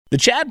The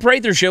Chad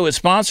Prather Show is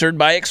sponsored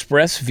by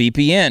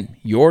ExpressVPN.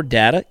 Your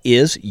data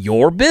is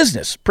your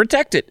business.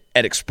 Protect it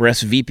at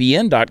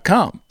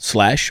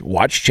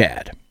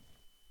expressvpn.com/watchchad.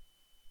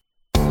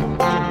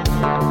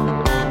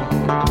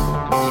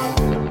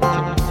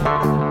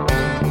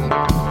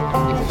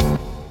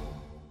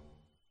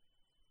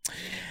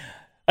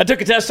 I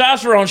took a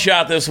testosterone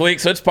shot this week,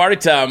 so it's party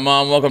time,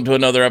 Mom. Welcome to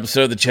another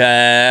episode of the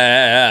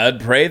Chad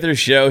Prather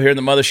Show here in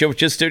the Mothership,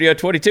 which is Studio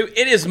 22.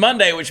 It is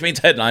Monday, which means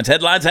headlines.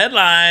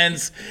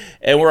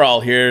 And we're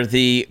all here.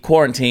 The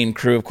quarantine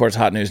crew, of course,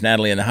 Hot News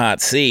Natalie in the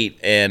hot seat,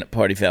 and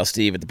Party Foul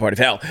Steve at the Party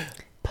Foul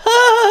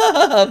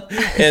Pub.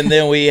 And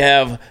then we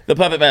have the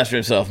puppet master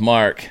himself,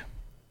 Mark,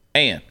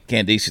 and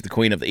Candice, the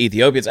queen of the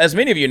Ethiopians. As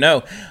many of you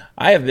know,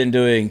 I have been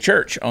doing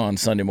church on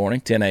Sunday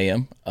morning, 10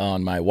 a.m.,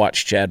 on my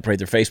Watch Chad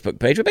Prather Facebook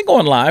page. We've been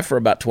going live for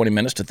about 20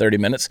 minutes to 30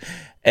 minutes,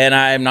 and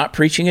I'm not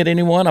preaching at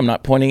anyone. I'm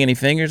not pointing any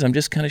fingers. I'm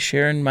just kind of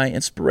sharing my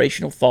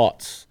inspirational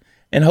thoughts,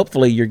 and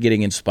hopefully you're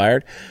getting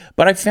inspired.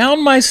 But I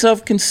found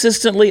myself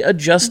consistently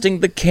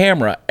adjusting the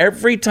camera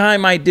every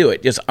time I do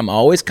it. I'm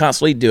always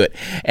constantly do it,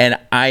 and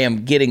I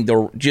am getting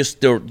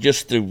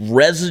the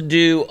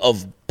residue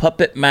of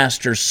Puppet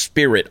Master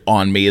spirit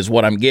on me is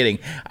what I'm getting.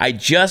 I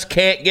just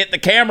can't get the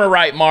camera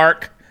right,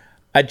 Mark.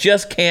 I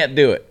just can't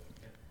do it.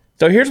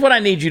 So here's what I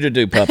need you to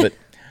do, Puppet.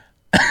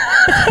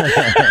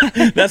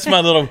 That's my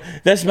little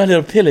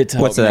pilly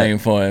talk name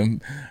for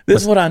him.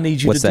 This is what I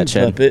need you to do,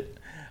 Chad? Puppet.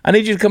 I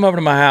need you to come over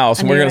to my house,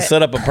 and we're going to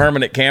set up a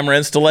permanent camera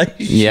installation.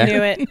 Yeah.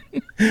 Do it.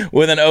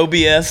 With an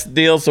OBS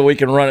deal so we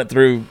can run it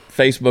through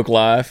Facebook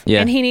Live.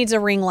 Yeah. And he needs a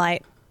ring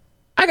light.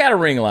 I got a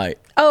ring light.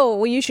 Oh,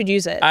 well, you should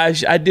use it.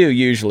 I do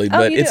usually,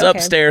 but it's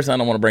upstairs. I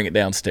don't want to bring it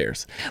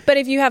downstairs. But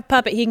if you have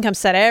Puppet, he can come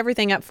set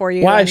everything up for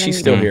you. Why is she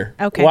still here?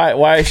 Okay.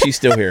 Why is she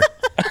still here?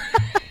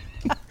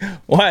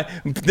 Why?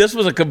 This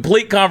was a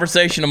complete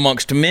conversation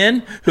amongst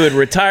men who had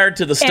retired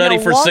to the study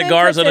for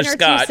cigars and a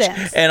scotch,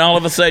 and all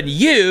of a sudden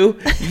you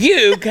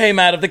came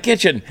out of the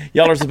kitchen.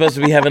 Y'all are supposed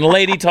to be having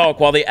lady talk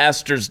while the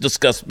Astors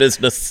discuss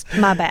business.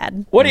 My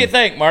bad. What do you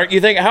think, Mark?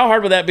 You think how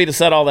hard would that be to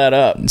set all that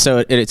up?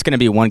 So it's going to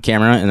be one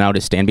camera, and I'll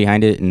just stand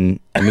behind it and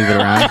move it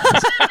around. Is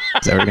that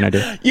what we're going to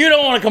do? You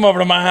don't want to come over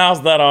to my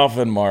house that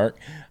often, Mark.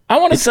 I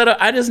want to set up.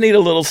 I just need a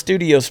little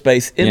studio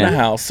space in the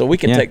house so we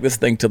can take this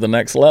thing to the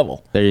next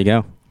level. There you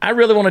go. I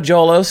really want to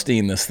Joel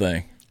Osteen this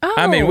thing. Oh.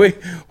 I mean,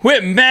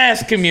 we're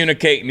mass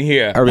communicating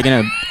here. Are we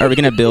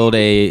gonna build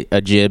a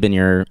jib in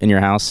your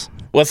house?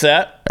 What's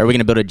that? Are we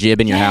gonna build a jib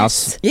in your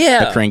house?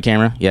 Yeah. A crane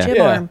camera? Yeah. Jib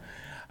arm.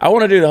 I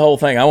want to do the whole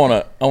thing. I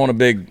want a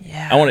big.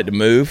 Yeah. I want it to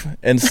move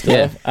and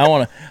stuff. Yeah. I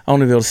want to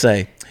be able to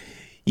say,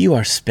 "You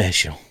are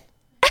special."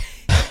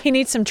 He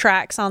needs some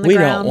tracks on the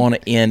ground. We don't want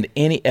to end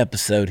any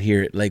episode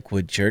here at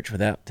Lakewood Church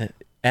without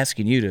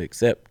asking you to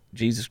accept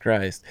Jesus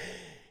Christ.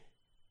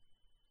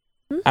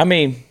 I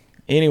mean,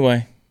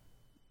 anyway,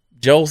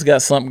 Joel's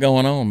got something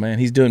going on, man.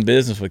 He's doing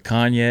business with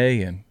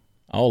Kanye and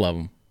all of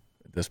them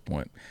at this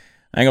point.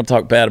 I ain't going to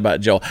talk bad about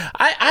Joel.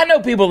 I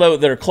know people, though,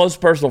 that are close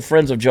personal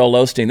friends of Joel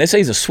Osteen. They say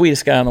he's the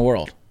sweetest guy in the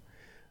world.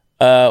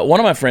 One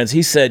of my friends,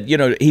 he said,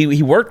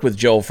 he worked with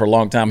Joel for a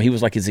long time. He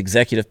was like his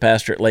executive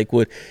pastor at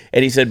Lakewood.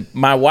 And he said,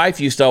 my wife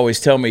used to always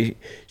tell me,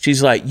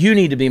 she's like, you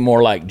need to be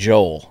more like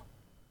Joel.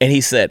 And he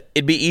said,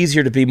 it'd be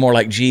easier to be more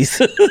like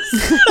Jesus.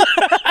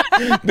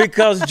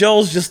 Because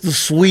Joel's just the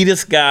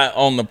sweetest guy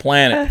on the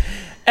planet.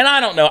 And I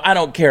don't know. I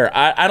don't care.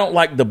 I don't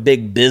like the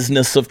big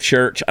business of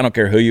church. I don't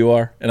care who you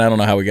are. And I don't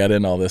know how we got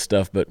into all this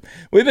stuff. But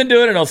we've been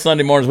doing it on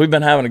Sunday mornings. We've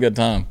been having a good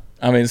time.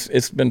 I mean,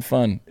 it's been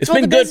fun. It's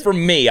been good for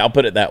me. I'll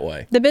put it that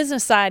way. The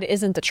business side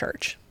isn't the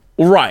church.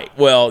 Right.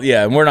 Well,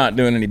 yeah, and we're not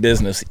doing any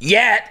business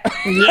yet.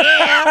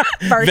 Yeah.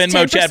 First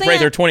Venmo 10%. Chad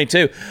Prather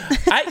 22.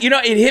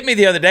 It hit me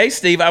the other day,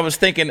 Steve. I was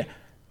thinking,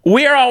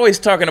 we are always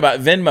talking about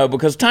Venmo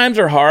because times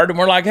are hard, and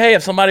we're like, hey,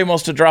 if somebody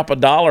wants to drop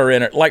 $1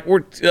 in it, like we're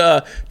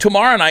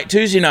tomorrow night,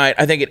 Tuesday night,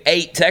 I think at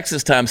 8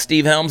 Texas time,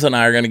 Steve Helms and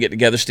I are going to get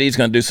together. Steve's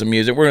going to do some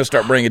music. We're going to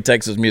start bringing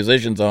Texas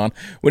musicians on.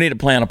 We need to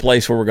plan a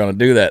place where we're going to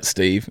do that,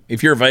 Steve,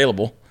 if you're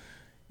available.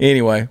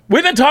 Anyway,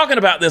 we've been talking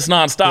about this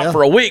nonstop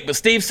for a week, but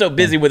Steve's so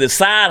busy with his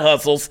side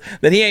hustles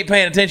that he ain't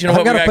paying attention to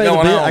what we got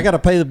going on. I got to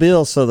pay the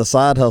bills, so the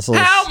side hustles.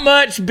 How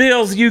much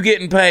bills you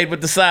getting paid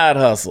with the side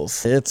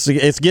hustles? It's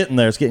getting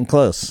there. It's getting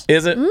close.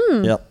 Is it?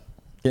 Yep,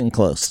 getting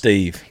close.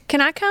 Steve, can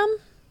I come?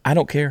 I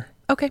don't care.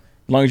 Okay. As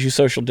long as you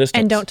social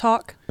distance and don't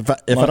talk.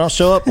 If I don't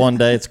show up one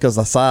day, it's because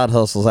the side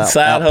hustle's out.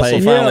 Side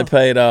hustle finally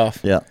paid off.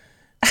 Yeah.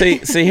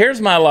 See,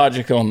 here's my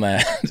logic on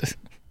that.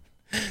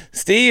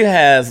 Steve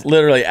has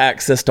literally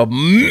access to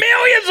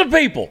millions of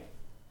people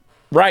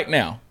right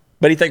now,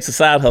 but he thinks the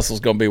side hustle is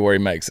going to be where he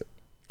makes it.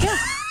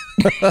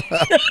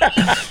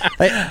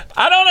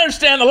 I don't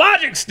understand the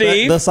logic,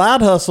 Steve. The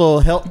side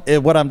hustle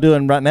what I'm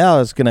doing right now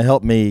is going to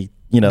help me,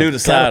 do the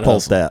side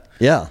hustle. That.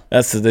 Yeah,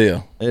 that's the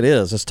deal. It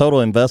is. It's total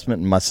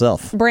investment in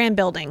myself. Brand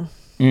building.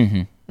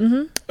 Mm-hmm.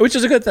 Mm-hmm. Which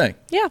is a good thing.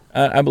 Yeah,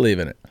 I believe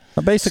in it.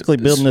 I'm basically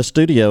building a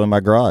studio in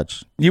my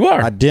garage. You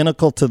are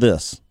identical to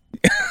this.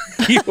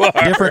 You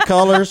are different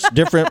colors,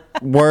 different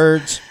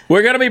words.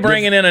 We're going to be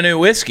bringing in a new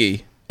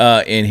whiskey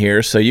in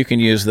here, so you can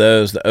use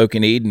those. The Oak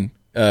and Eden,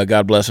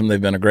 God bless them,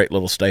 they've been a great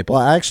little staple.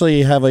 Well, I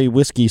actually have a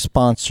whiskey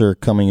sponsor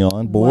coming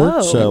on board.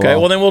 Whoa. So, Okay,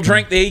 well then we'll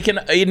drink the Eden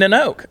and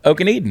Oak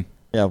and Eden.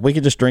 yeah, we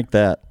could just drink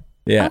that.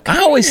 Yeah, Okay. I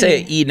always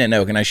say Eden and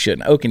Oak, and I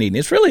shouldn't. Oak and Eden.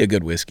 It's really a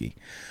good whiskey.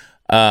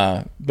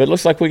 But it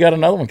looks like we got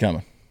another one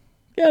coming.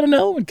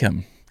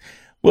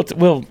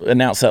 We'll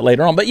announce that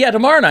later on. But yeah,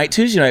 tomorrow night,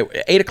 Tuesday night,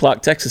 8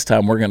 o'clock Texas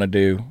time, we're going to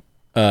do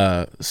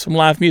some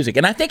live music.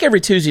 And I think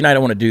every Tuesday night I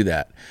want to do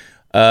that.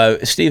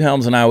 Steve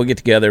Helms and I will get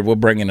together. We'll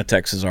bring in a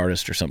Texas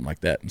artist or something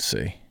like that and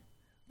see.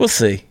 We'll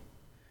see.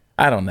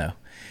 I don't know.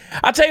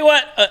 I'll tell you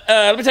what.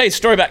 Let me tell you a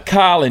story about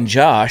Kyle and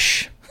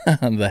Josh,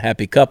 the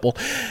happy couple.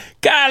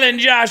 Kyle and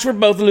Josh were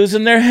both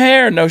losing their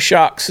hair. No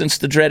shock since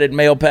the dreaded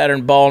male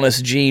pattern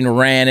baldness gene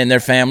ran in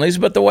their families,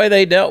 but the way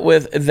they dealt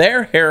with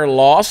their hair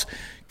loss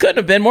couldn't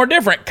have been more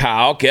different.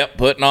 Kyle kept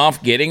putting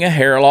off getting a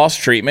hair loss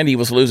treatment. He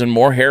was losing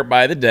more hair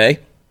by the day,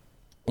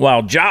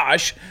 while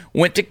Josh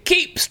went to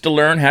Keeps to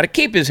learn how to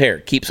keep his hair.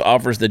 Keeps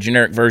offers the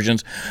generic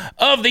versions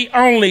of the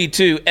only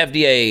two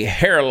FDA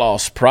hair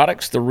loss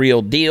products, the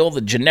real deal.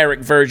 The generic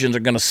versions are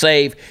going to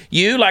save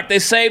you like they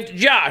saved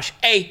Josh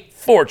a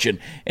fortune.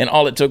 And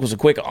all it took was a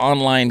quick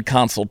online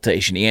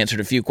consultation. He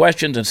answered a few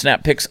questions and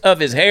snapped pics of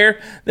his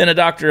hair. Then a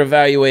doctor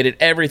evaluated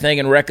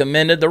everything and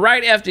recommended the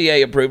right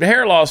FDA-approved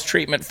hair loss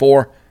treatment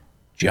for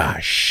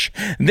Josh.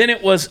 Then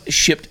it was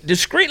shipped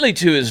discreetly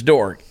to his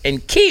door.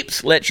 And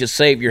Keeps lets you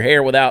save your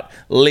hair without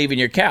leaving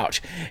your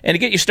couch. And to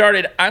get you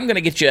started, I'm going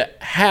to get you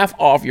half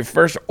off your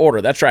first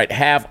order. That's right,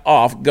 half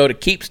off. Go to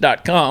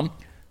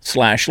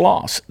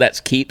keeps.com/loss.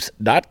 That's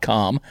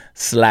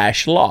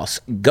keeps.com/loss.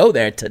 Go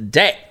there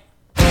today.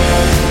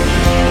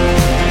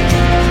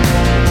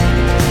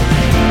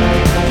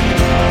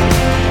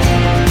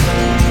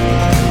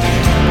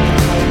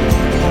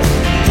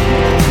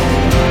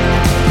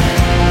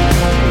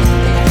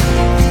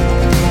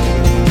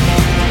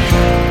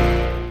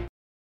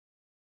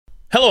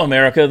 Hello,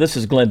 America. This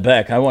is Glenn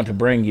Beck. I want to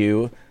bring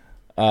to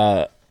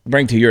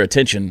your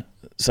attention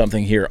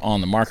something here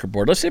on the marker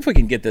board. Let's see if we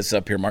can get this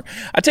up here, Mark.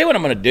 I'll tell you what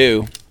I'm going to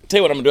do.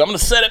 I'm going to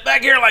set it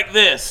back here like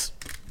this.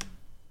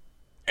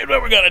 Here's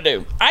what we're going to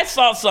do. I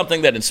saw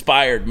something that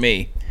inspired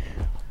me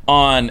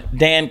on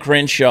Dan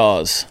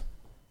Crenshaw's.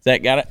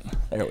 That got it?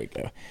 There we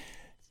go.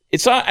 I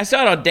saw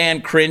it on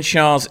Dan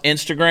Crenshaw's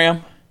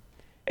Instagram,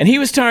 and he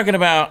was talking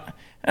about,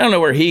 I don't know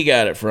where he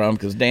got it from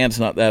because Dan's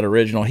not that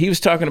original. He was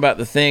talking about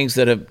the things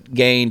that have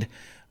gained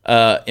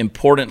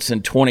importance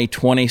in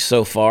 2020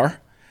 so far.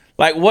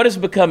 Like, what has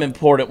become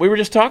important? We were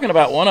just talking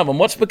about one of them.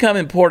 What's become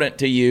important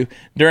to you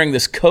during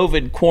this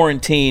COVID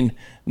quarantine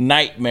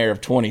nightmare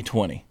of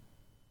 2020?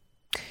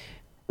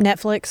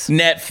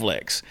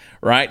 Netflix,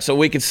 right? So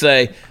we could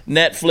say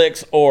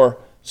Netflix or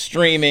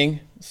streaming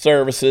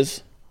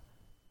services,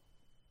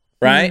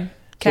 right?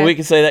 Okay. So we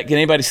could say that. Can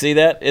anybody see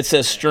that? It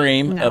says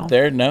stream No. up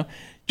there. No.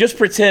 Just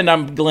pretend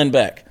I'm Glenn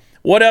Beck.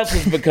 What else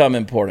has become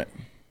important?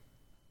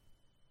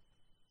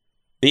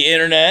 The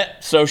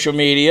internet, social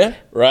media,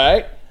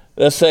 right?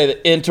 Let's say the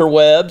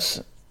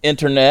interwebs,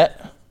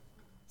 internet.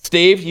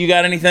 Steve, you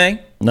got anything?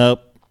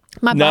 Nope.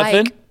 My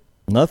Nothing? bike.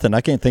 Nothing.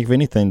 I can't think of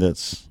anything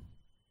that's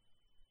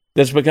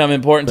Become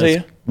important to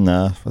you?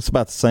 No, it's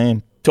about the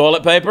same.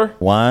 Toilet paper?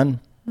 Wine.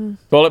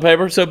 Toilet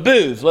paper? So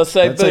booze. Let's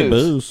say I'd say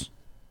booze. booze.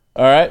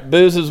 All right.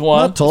 Booze is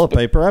one. Not toilet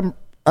paper.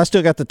 I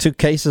still got the 2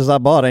 cases I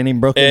bought. I ain't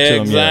even broke into them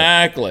yet.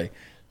 Exactly.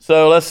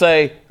 So let's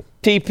say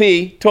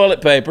TP,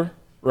 toilet paper,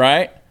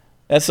 right?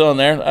 That's on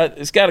there.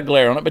 It's got a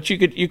glare on it, but you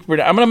could.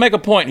 I'm going to make a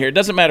point here. It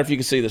doesn't matter if you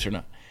can see this or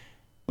not.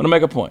 I'm going to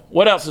make a point.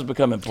 What else has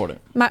become important?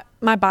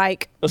 My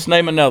bike. Let's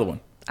name another one.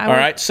 All work-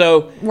 right.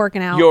 So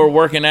working out. You're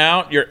working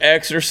out. Your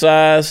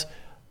exercise.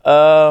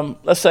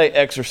 Let's say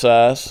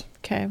exercise.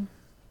 Okay.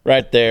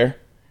 Right there.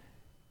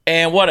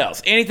 And what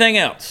else? Anything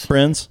else?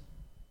 Friends.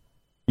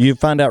 You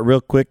find out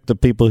real quick the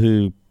people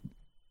who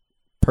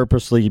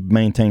purposely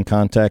maintain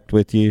contact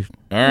with you.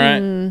 All right.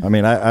 I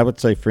mean, I would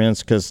say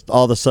friends because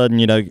all of a sudden,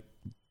 a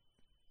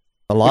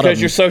lot of Because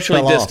them you're socially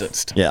fell off.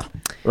 distanced. Yeah.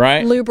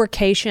 Right?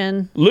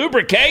 Lubrication.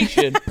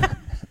 Lubrication.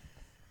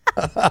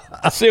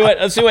 Let's see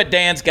what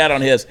Dan's got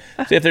on his.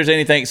 See if there's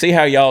anything. See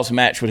how y'all's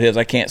match with his.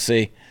 I can't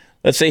see.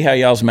 Let's see how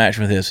y'all's match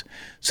with his.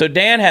 So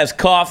Dan has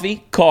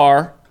coffee,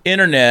 car,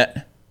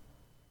 internet,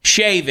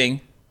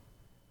 shaving,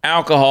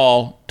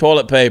 alcohol,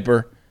 toilet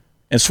paper,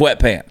 and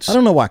sweatpants. I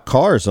don't know why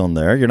cars on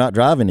there. You're not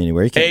driving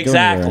anywhere. You can't go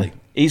Exactly. anywhere.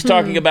 He's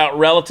talking about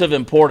relative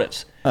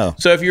importance. Oh.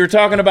 So if you were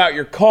talking about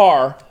your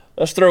car,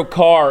 let's throw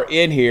car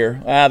in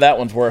here. That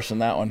one's worse than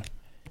that one.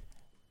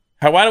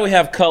 Why do we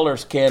have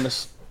colors,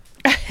 Candace?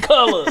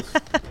 Colors.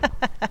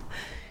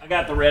 I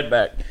got the red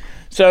back.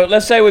 So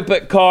let's say we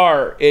put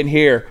car in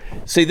here.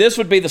 See, this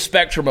would be the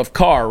spectrum of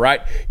car,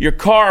 right? Your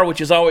car, which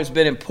has always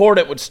been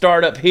important, would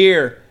start up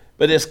here,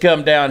 but it's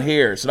come down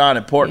here. It's not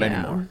important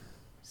anymore.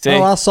 See?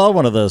 Oh, I saw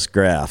one of those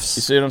graphs.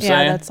 You see what I'm Yeah,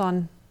 saying? that's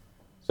on.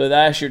 So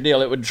that's your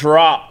deal. It would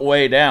drop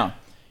way down.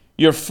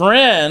 Your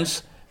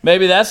friends,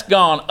 maybe that's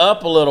gone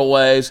up a little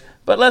ways,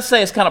 But let's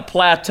say it's kind of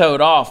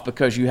plateaued off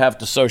because you have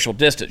to social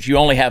distance. You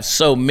only have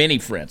so many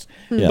friends.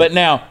 Yeah. But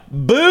now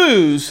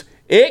booze,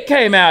 it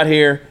came out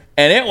here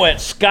and it went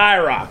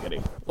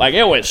skyrocketing. Like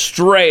it went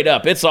straight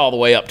up. It's all the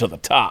way up to the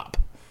top.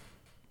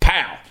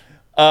 Pow.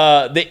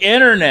 The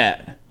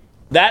internet,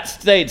 that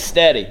stayed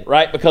steady,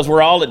 right? Because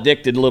we're all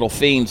addicted little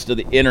fiends to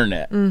the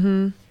internet.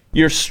 Mm-hmm.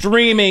 Your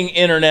streaming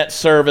internet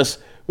service,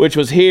 which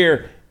was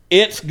here,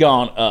 it's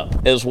gone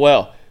up as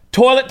well.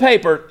 Toilet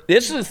paper,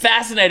 this is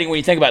fascinating when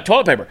you think about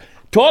toilet paper.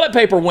 Toilet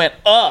paper went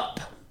up,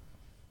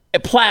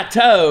 it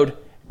plateaued,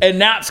 and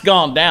now it's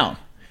gone down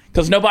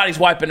because nobody's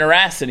wiping their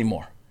ass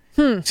anymore.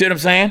 See what I'm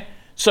saying?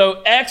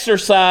 So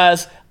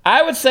exercise,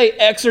 I would say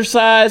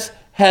exercise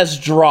has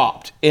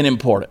dropped in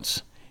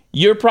importance.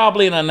 You're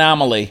probably an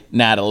anomaly,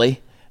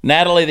 Natalie.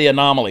 Natalie the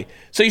anomaly.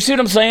 So you see what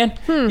I'm saying?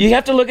 You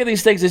have to look at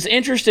these things. It's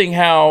interesting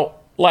how,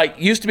 like,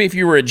 used to be if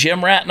you were a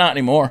gym rat, not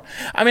anymore.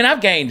 I mean,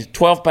 I've gained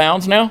 12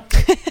 pounds now.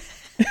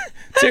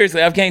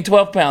 Seriously, I've gained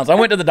 12 pounds. I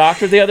went to the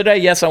doctor the other day.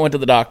 Yes, I went to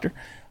the doctor.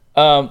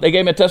 They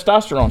gave me a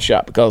testosterone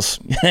shot because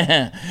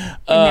And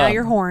now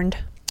you're horned.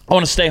 I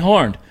want to stay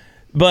horned.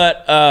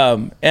 But,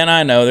 and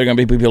I know there are going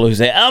to be people who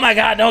say, oh my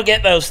God, don't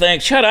get those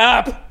things. Shut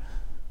up.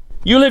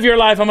 You live your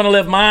life, I'm going to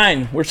live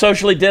mine. We're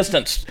socially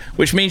distanced,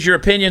 which means your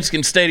opinions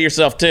can stay to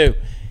yourself too.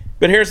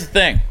 But here's the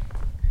thing.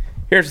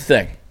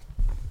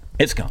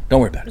 It's gone. Don't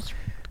worry about it.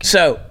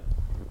 So,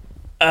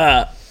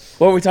 what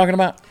were we talking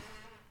about?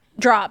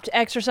 Dropped.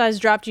 Exercise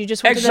dropped. You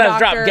just went to the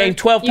Exercise doctor. dropped. Gained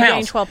 12 pounds. You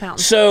gained 12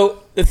 pounds.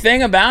 So the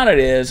thing about it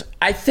is,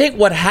 I think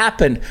what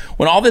happened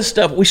when all this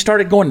stuff, we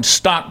started going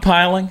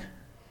stockpiling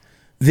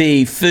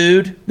the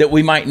food that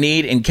we might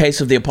need in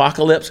case of the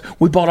apocalypse.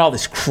 We bought all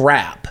this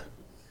crap.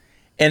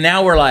 And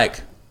now we're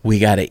like, we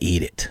got to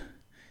eat it.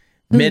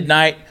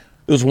 Midnight.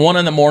 It was 1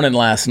 a.m.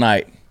 last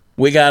night.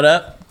 We got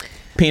up,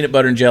 peanut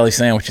butter and jelly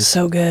sandwiches.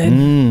 So good.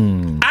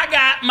 I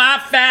got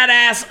my fat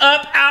ass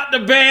up out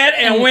the bed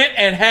and went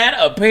and had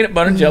a peanut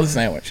butter and jelly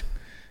sandwich.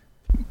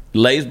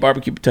 Lay's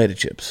barbecue potato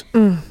chips.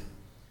 Yes.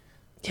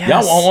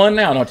 Y'all want one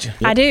now, don't you?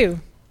 I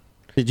do.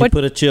 Did you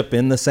put a chip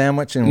in the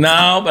sandwich? And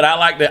No, but I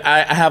like to.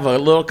 I have a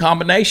little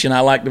combination. I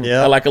like to.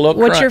 Yeah. I like a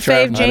little. What's your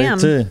crunch. fave jam?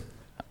 too.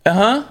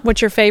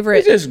 What's your favorite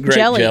It's just grape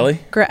jelly.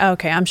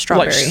 Okay, I'm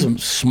strawberry. Like some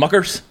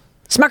Smuckers.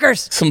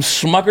 Smuckers. Some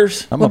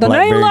Smuckers. I'm Well, a the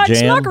name blackberry like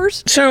jam.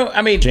 Smuckers. So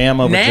I mean,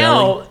 Jam over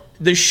now jelly.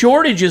 the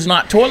shortage is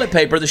not toilet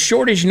paper. The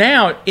shortage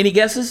now. Any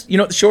guesses? You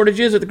know what the shortage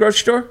is at the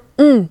grocery store?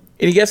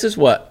 Any guesses?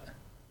 What?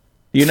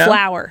 You know?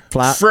 Flour.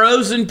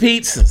 Frozen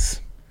pizzas.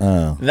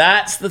 Oh.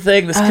 That's the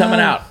thing that's coming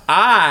out.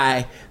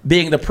 I,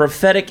 being the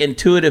prophetic,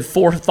 intuitive,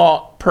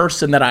 forethought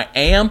person that I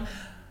am,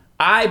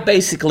 I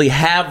basically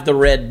have the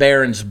Red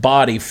Baron's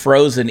body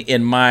frozen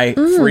in my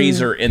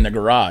freezer in the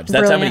garage.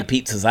 That's how many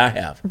pizzas I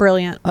have.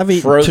 Brilliant. I've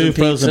eaten Frozen two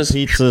frozen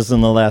pizzas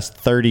in the last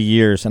 30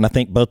 years, and I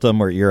think both of them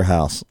were at your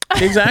house.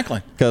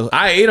 Exactly. 'Cause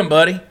I eat them,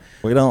 buddy.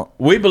 We don't.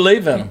 We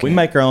believe in them. We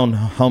make our own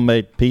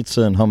homemade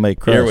pizza and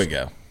homemade crust. Here we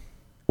go.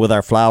 With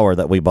our flour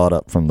that we bought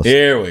up from the.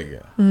 Here we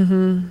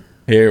go.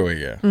 Here we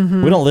go.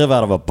 We don't live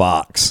out of a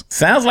box.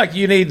 Sounds like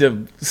you need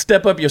to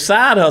step up your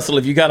side hustle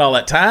if you got all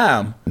that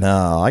time.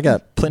 No, I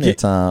got plenty of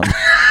time.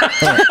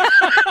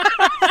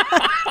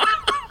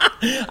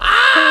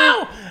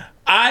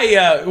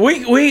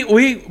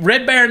 We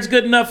Red Baron's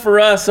good enough for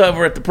us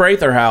over at the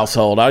Prather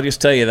household. I'll just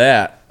tell you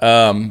that.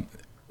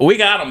 We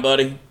got them,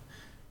 buddy.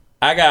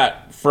 I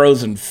got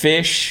frozen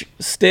fish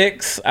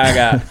sticks. I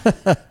got.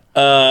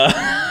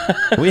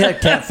 We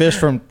had catfish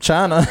from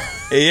China.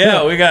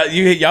 Yeah, we got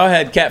you. Y'all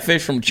had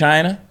catfish from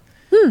China.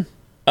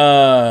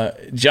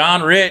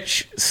 John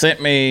Rich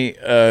sent me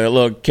a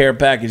little care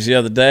package the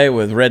other day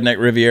with Redneck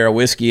Riviera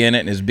whiskey in it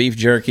and his beef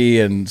jerky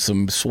and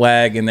some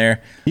swag in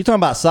there. You talking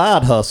about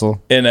side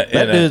hustle?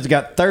 That Dude's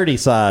got 30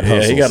 side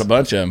hustles. Yeah, he got a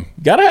bunch of them.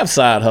 Got to have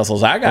side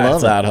hustles. I got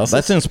Love side it. hustles.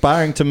 That's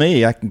inspiring to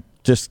me. I can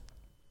just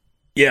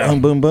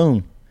boom, boom,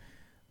 boom.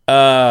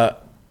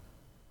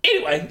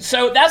 Anyway,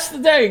 so that's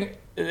the thing.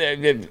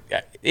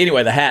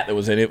 Anyway, the hat that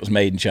was in it was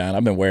made in China.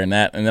 I've been wearing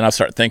that, and then I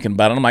start thinking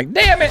about it. I'm like,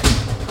 damn it!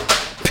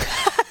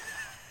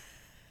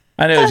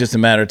 I knew it was just a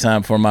matter of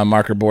time before my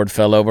marker board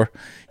fell over.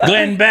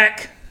 Glenn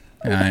Beck.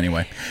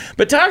 Anyway,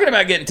 but talking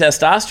about getting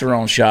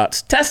testosterone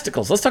shots,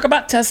 testicles. Let's talk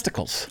about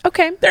testicles.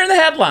 Okay. They're in the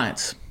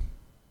headlines.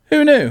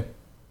 Who knew?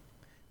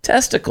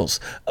 Testicles.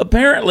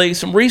 Apparently,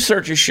 some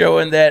research is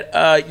showing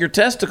that your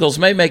testicles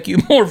may make you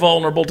more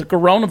vulnerable to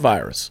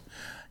coronavirus.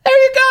 There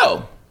you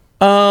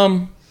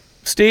go.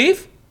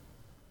 Steve,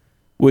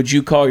 would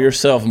you call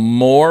yourself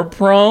more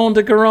prone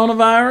to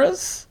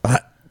coronavirus?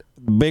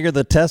 Bigger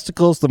the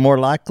testicles, the more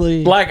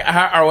likely. Like,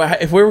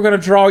 if we were going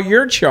to draw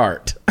your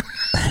chart.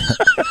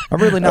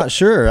 I'm really not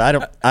sure. I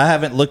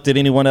haven't looked at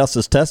anyone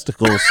else's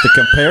testicles to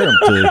compare them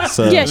to.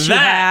 So Yes, you That,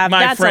 have. my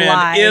That's a friend,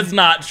 lie. is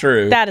not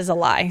true. That is a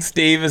lie.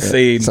 Steve has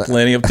seen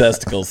plenty of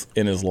testicles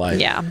in his life.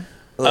 Yeah.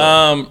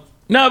 No,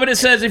 but it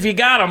says if you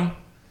got them,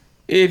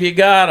 you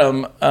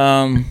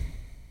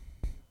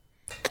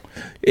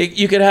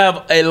could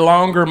have a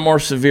longer, more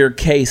severe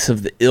case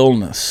of the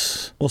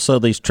illness. well, so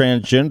these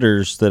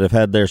transgenders that have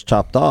had theirs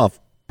chopped off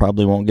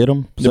probably won't get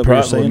them.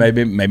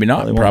 Maybe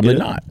not. Probably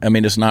not. I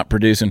mean, it's not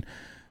producing.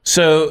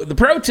 So the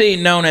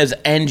protein known as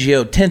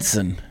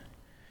angiotensin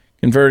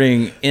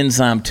converting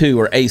enzyme 2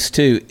 or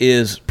ACE2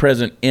 is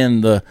present in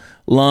the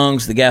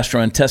lungs, the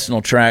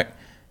gastrointestinal tract,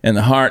 and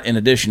the heart, in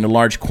addition to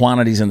large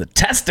quantities in the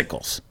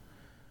testicles.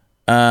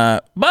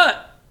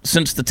 But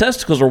since the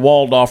testicles are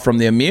walled off from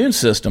the immune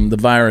system, the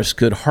virus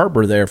could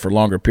harbor there for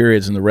longer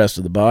periods than the rest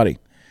of the body.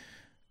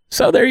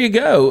 So there you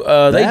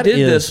go. They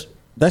did this.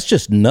 That's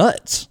just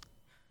nuts.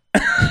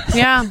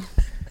 Yeah.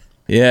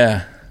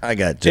 Yeah. I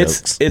got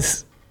jokes.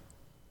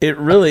 It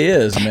really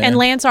is, man. And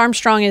Lance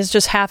Armstrong is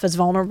just half as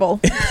vulnerable.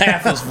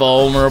 Half as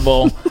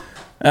vulnerable.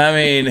 I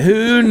mean,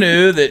 who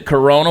knew that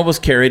Corona was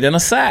carried in a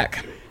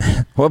sack?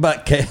 What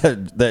about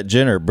that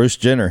Jenner, Bruce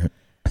Jenner?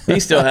 He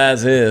still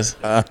has his.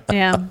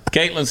 Yeah.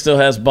 Caitlyn still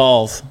has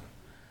balls.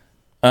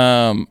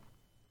 Anyway,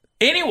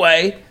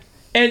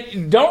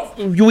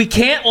 and we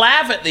can't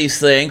laugh at these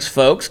things,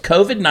 folks.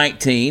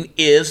 COVID-19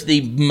 is the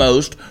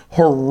most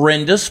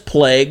horrendous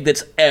plague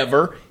that's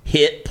ever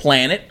hit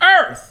planet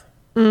Earth.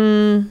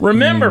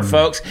 Remember,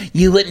 folks,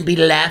 you wouldn't be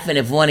laughing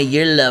if one of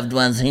your loved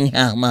ones.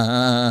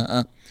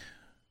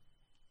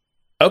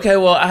 Okay,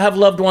 well, I have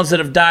loved ones that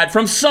have died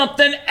from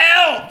something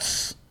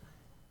else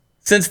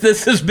since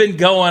this has been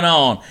going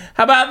on.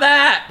 How about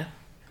that?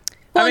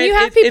 Well, you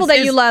have people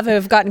that you love who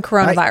have gotten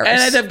coronavirus.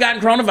 And they've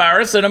gotten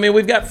coronavirus. And I mean,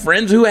 we've got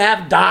friends who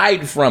have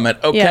died from it,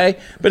 okay?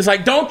 Yeah. But it's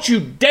like, don't you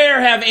dare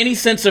have any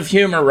sense of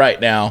humor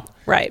right now.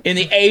 Right. In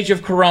the age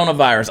of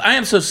coronavirus. I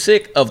am so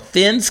sick of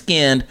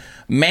thin-skinned,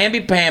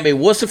 mamby-pamby,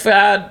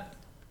 wussified.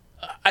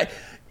 I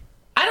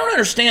don't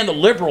understand the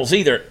liberals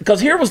either, because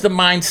here was the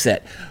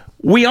mindset.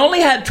 We only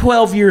had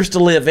 12 years to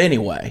live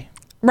anyway.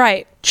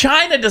 Right.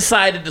 China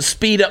decided to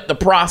speed up the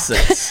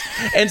process.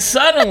 And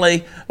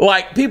suddenly,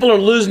 like, people are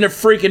losing their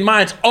freaking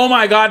minds. Oh,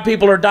 my God,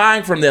 people are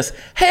dying from this.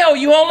 Hell,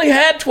 you only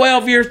had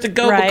 12 years to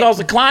go because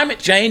of climate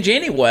change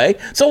anyway.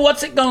 So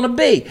what's it going to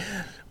be?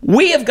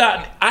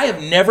 I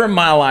have never in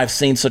my life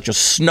seen such a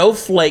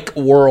snowflake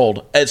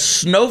world, a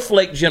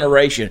snowflake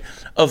generation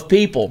of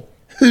people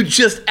who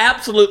just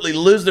absolutely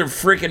lose their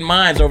freaking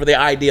minds over the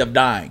idea of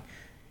dying.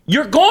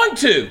 You're going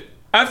to.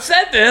 I've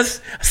said this.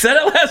 I said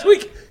it last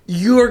week.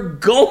 You're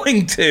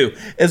going to.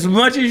 As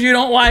much as you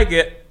don't like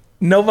it,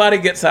 nobody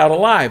gets out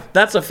alive.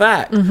 That's a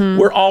fact. Mm-hmm.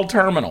 We're all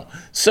terminal.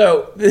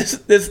 So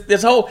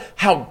this whole,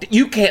 how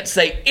you can't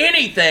say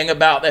anything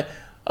about that.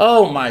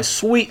 Oh, my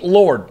sweet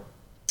Lord.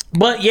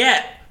 But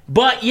yet,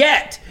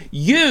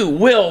 you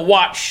will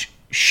watch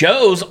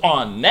shows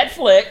on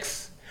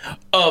Netflix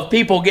of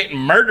people getting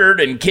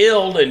murdered and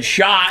killed and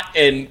shot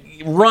and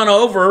run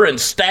over and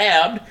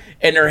stabbed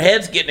and their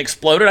heads getting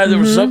exploded. There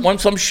was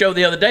some show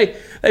the other day.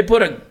 They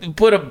put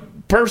a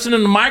person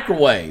in the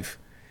microwave,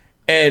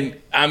 and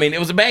I mean, it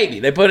was a baby.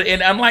 They put it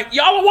in. I'm like,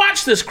 y'all will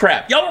watch this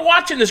crap. Y'all are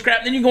watching this crap.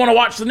 And then you go on to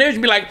watch the news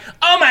and be like,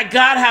 oh my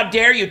God, how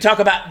dare you talk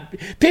about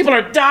people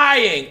are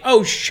dying?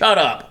 Oh, shut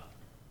up.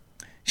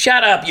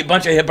 Shut up, you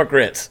bunch of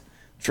hypocrites.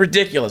 It's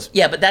ridiculous.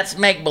 Yeah, but that's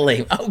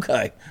make-believe.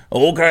 Okay.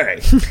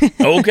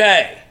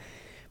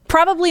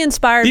 Probably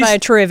inspired by a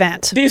true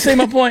event. Do you see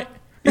my point?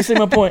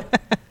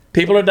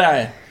 People are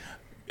dying.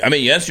 I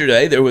mean,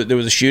 yesterday there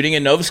was a shooting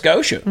in Nova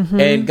Scotia,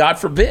 and God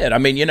forbid. I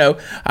mean,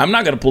 I'm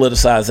not going to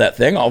politicize that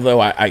thing,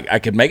 although I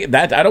could make it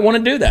that. I don't want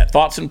to do that.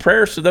 Thoughts and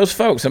prayers to those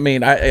folks. I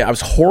mean, I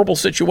was a horrible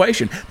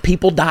situation.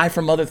 People die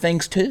from other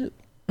things too.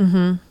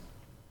 Mm-hmm.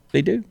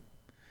 They do.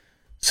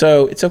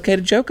 So it's okay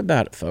to joke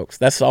about it, folks.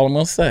 That's all I'm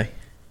going to say.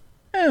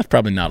 That's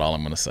probably not all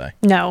I'm going to say.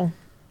 No,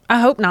 I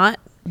hope not.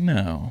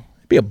 No,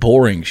 it'd be a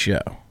boring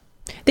show.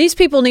 These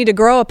people need to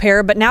grow a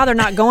pair, but now they're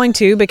not going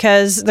to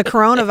because the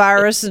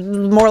coronavirus is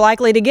more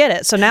likely to get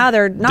it. So now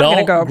they're not going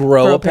to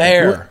grow a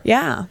pair.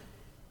 Yeah.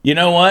 You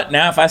know what?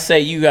 Now, if I say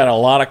you got a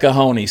lot of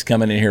cojones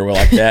coming in here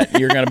like that,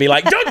 you're going to be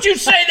like, don't you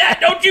say that.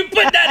 Don't you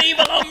put that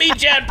evil on me,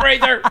 Chad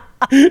Prather.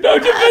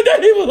 Don't you put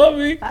that evil on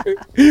me.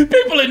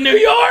 People in New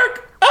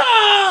York.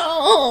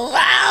 Oh,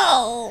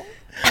 wow.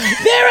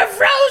 There are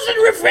frozen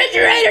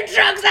refrigerator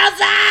trucks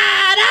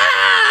outside.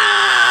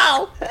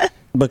 Oh.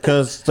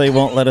 Because they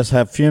won't let us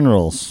have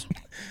funerals.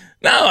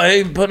 No,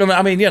 they put them,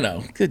 I mean,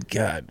 good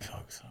God,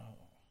 folks.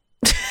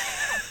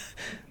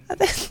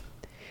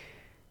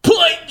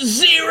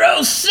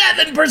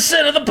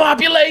 0.07% of the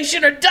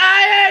population are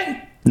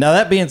dying. Now,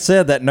 that being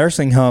said, that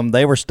nursing home,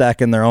 they were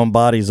stacking their own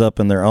bodies up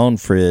in their own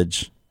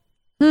fridge.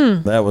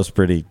 That was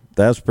pretty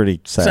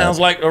sad. Sounds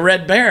like a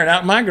Red Baron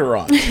out in my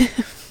garage.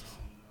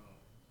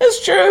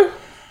 It's true.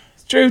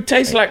 It's true.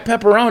 Tastes like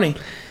pepperoni.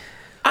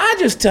 I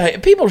just tell you,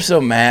 people are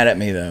so mad at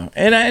me though,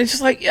 and it's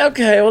just like,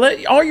 okay, well,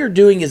 all you're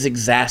doing is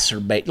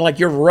exacerbate. Like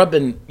you're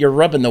rubbing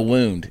the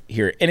wound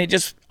here,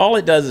 and all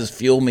it does is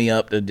fuel me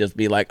up to just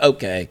be like,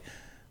 okay,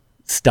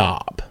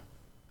 stop,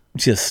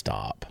 just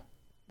stop,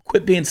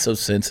 quit being so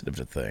sensitive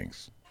to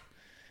things.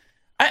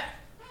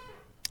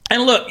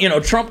 And look,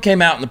 Trump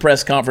came out in the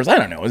press conference. I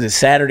don't know, was it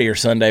Saturday or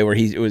Sunday?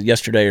 It was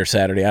yesterday or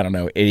Saturday. I don't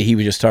know. And he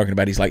was just talking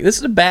about. He's like, "This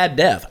is a bad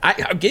death."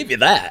 I'll give you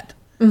that.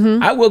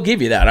 Mm-hmm. I will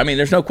give you that. I mean,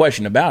 there's no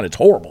question about it. It's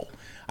horrible.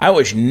 I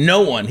wish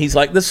no one. He's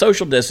like, the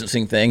social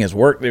distancing thing has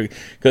worked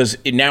because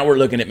now we're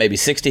looking at maybe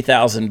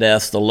 60,000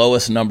 deaths. The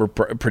lowest number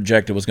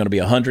projected was going to be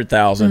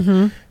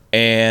 100,000.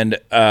 And,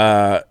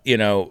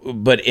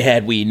 but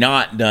had we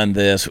not done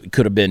this, it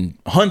could have been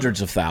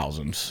hundreds of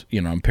thousands.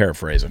 I'm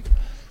paraphrasing.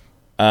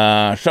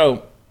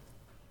 So,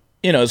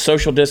 is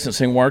social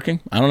distancing working?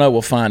 I don't know.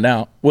 We'll find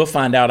out.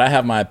 I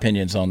have my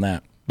opinions on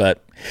that.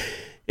 But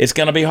it's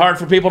going to be hard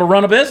for people to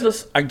run a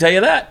business. I can tell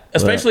you that.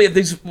 Especially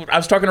if I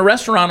was talking to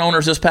restaurant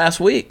owners this past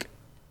week,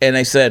 and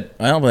they said,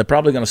 well, they're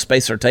probably going to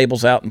space our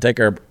tables out and take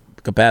our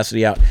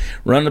capacity out.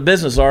 Running a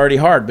business is already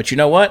hard. But you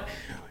know what?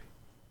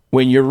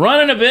 When you're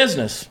running a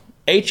business,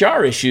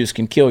 HR issues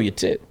can kill you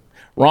too.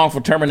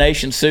 Wrongful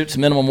termination suits,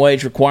 minimum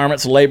wage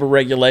requirements, labor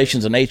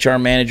regulations, and HR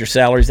manager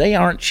salaries, they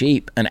aren't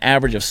cheap. An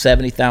average of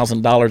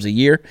 $70,000 a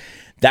year.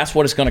 That's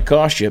what it's going to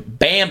cost you.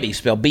 Bambee,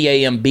 spelled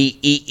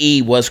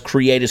Bambee, was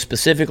created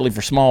specifically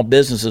for small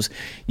businesses.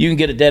 You can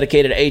get a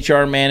dedicated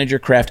HR manager,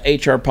 craft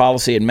HR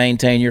policy, and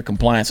maintain your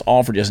compliance,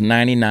 all for just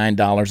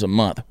 $99 a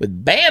month.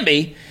 With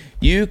Bambee,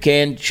 you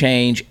can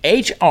change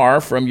HR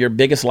from your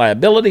biggest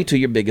liability to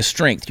your biggest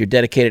strength. Your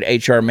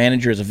dedicated HR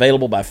manager is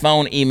available by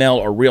phone, email,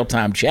 or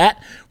real-time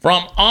chat.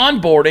 From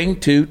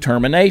onboarding to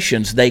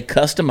terminations, they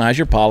customize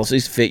your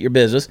policies to fit your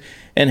business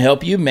and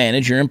help you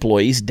manage your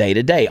employees day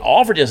to day.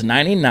 All for just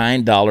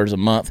 $99 a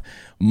month.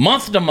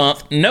 Month to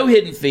month, no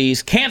hidden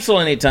fees, cancel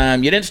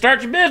anytime. You didn't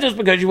start your business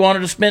because you wanted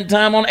to spend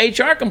time on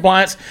HR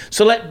compliance,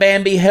 so let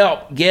Bambee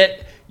help.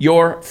 Get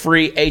your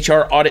free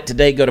HR audit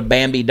today. Go to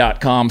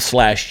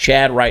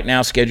Bambee.com/Chad right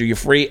now. Schedule your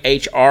free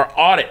HR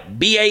audit.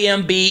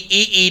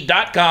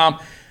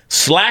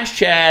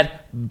 Bambee.com/Chad.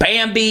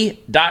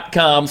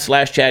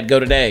 Bambee.com/Chad. Go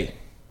today.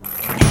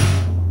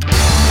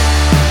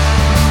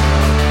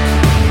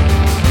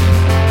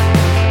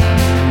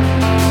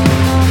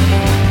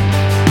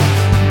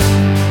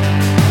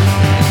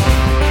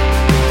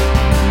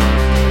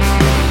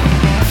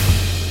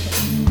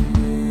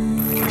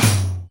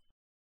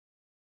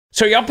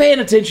 So y'all paying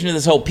attention to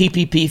this whole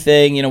PPP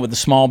thing, with the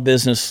small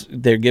business,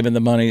 they're giving the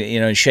money,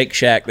 in Shake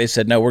Shack, they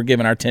said, no, we're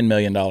giving our $10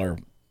 million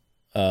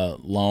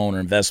loan or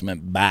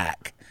investment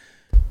back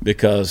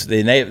because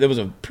there was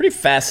a pretty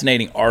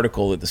fascinating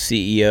article that the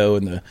CEO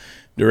and the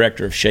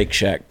director of Shake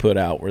Shack put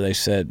out where they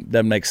said, it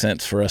doesn't make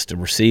sense for us to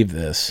receive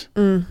this.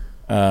 And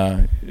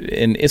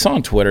it's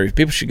on Twitter.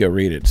 People should go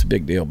read it. It's a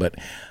big deal. But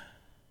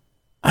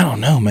I don't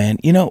know, man.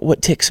 You know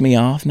what ticks me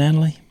off,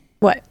 Natalie?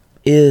 What?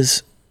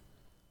 Is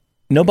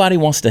nobody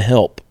wants to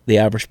help the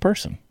average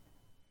person.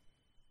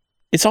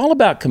 It's all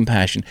about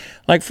compassion.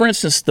 Like, for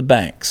instance, the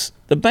banks.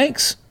 The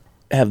banks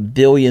have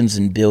billions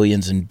and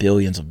billions and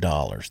billions of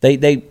dollars.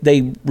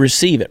 They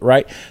receive it,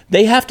 right?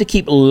 They have to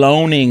keep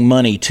loaning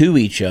money to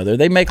each other.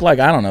 They make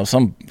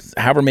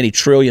however many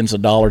trillions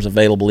of dollars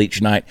available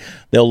each night.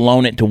 They'll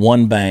loan it to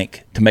one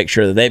bank to make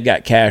sure that they've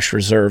got cash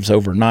reserves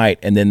overnight,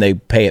 and then they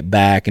pay it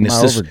back. And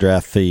it's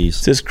overdraft fees.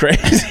 It's this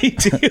crazy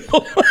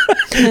deal.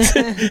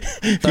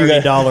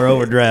 $30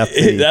 overdraft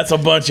fee. That's a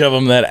bunch of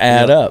them that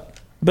add up.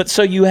 But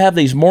so you have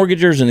these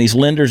mortgagers and these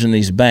lenders and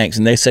these banks,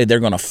 and they say they're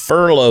going to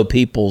furlough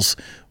people's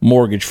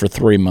mortgage for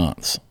 3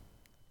 months.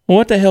 Well,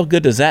 what the hell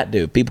good does that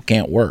do? People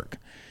can't work.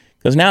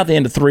 Because now at the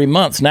end of 3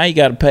 months, now you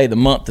got to pay the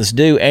month that's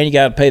due, and you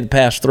got to pay the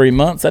past 3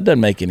 months. That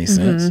doesn't make any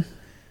sense.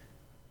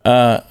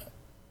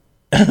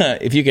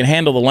 If you can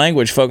handle the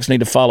language, folks need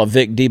to follow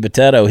Vic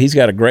DiBattista. He's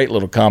got a great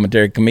little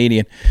commentary,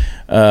 comedian,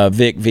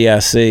 Vic,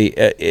 V-I-C,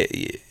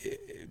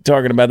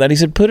 talking about that. He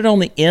said, put it on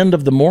the end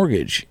of the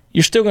mortgage.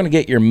 You're still going to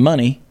get your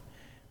money.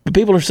 But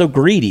people are so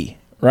greedy,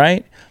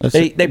 right?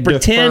 They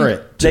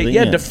pretend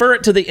defer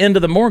it to the end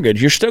of the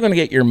mortgage. You're still going to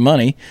get your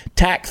money.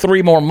 Tack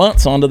 3 more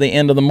months onto the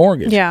end of the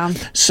mortgage. Yeah.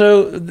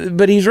 So,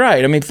 but he's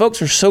right. I mean,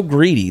 folks are so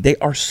greedy. They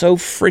are so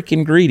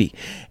freaking greedy.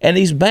 And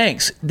these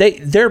banks,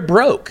 they're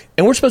broke,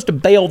 and we're supposed to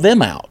bail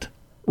them out,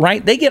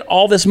 right? They get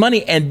all this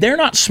money, and they're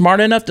not smart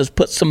enough to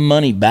put some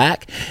money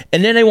back.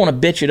 And then they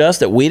want to bitch at us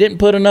that we didn't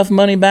put enough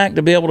money back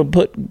to be able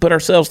to put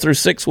ourselves through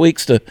 6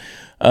 weeks to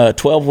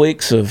 12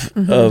 weeks of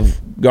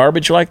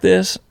garbage like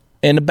this.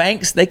 And the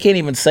banks, they can't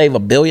even save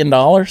 $1 billion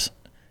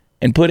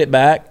and put it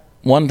back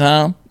one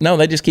time. No,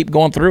 they just keep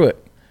going through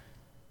it.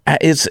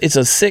 It's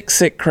a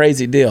sick,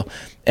 crazy deal.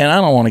 And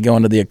I don't want to go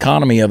into the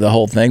economy of the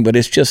whole thing, but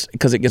it's just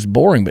because it gets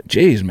boring. But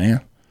geez,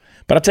 man.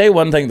 But I'll tell you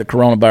one thing the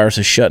coronavirus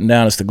is shutting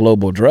down is the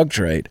global drug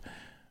trade.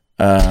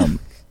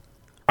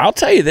 I'll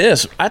tell you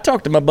this. I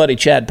talked to my buddy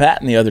Chad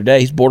Patton the other day.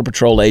 He's Border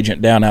Patrol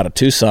agent down out of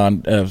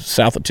Tucson,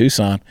 south of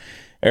Tucson,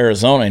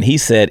 Arizona, and he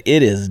said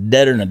it is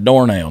deader than a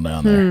doornail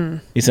down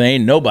there. He said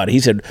ain't nobody.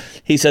 He said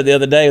the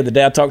other day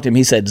I talked to him,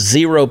 he said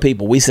 0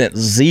 people. We sent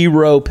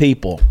 0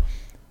 people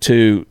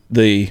to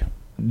the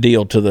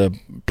deal, to the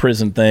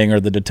prison thing or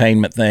the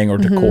detainment thing or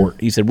to court.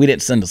 He said we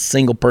didn't send a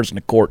single person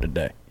to court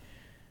today.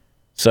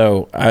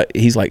 So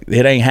he's like,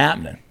 it ain't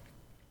happening.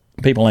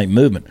 People ain't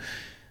moving.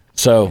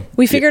 So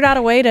we figured out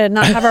a way to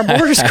not have our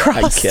borders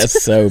crossed. I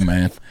guess so,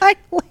 man.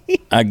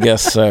 I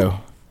guess so.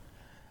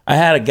 I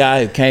had a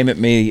guy who came at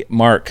me,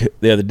 Mark,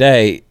 the other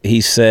day.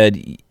 He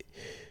said,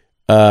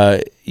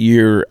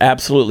 you're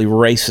absolutely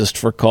racist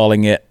for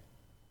calling it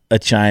a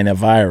China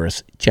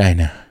virus.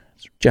 China.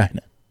 It's from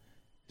China.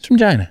 It's from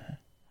China.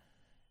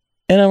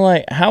 And I'm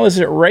like, how is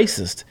it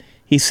racist?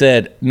 He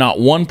said, not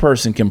one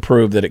person can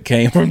prove that it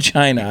came from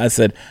China. I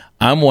said,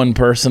 I'm one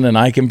person and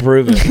I can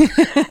prove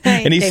it.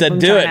 And he said,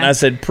 do it. And I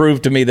said,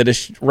 prove to me that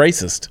it's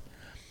racist.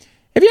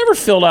 Have you ever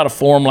filled out a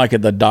form like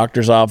at the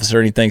doctor's office or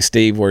anything,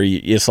 Steve, where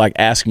it's like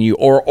asking you,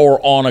 or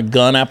on a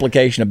gun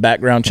application, a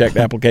background check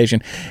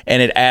application,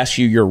 and it asks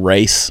you your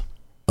race?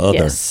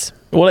 Yes.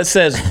 Well, it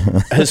says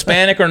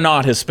Hispanic or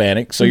not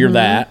Hispanic, so you're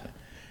that.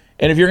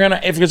 And if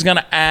it's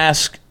gonna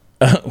ask,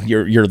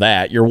 you're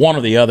that. You're one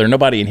or the other.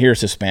 Nobody in here is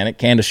Hispanic.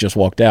 Candace just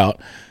walked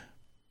out.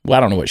 Well, I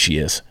don't know what she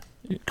is.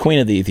 Queen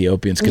of the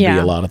Ethiopians could be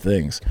a lot of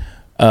things.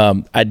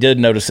 I did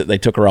notice that they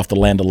took her off the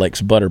Land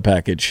O'Lakes butter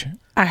package.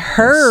 I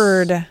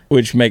heard.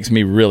 Which makes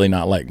me really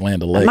not like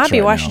Land O'Lakes. That might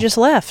be why she just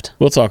left.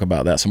 We'll talk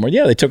about that some more.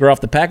 Yeah, they took her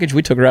off the package.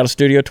 We took her out of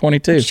Studio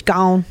 22. She's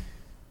gone.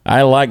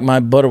 I like my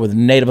butter with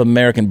Native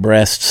American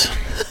breasts.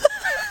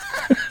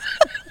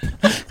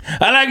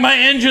 I like my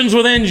engines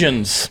with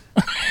engines.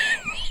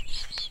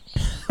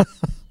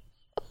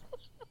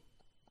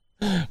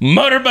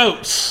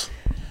 Motorboats.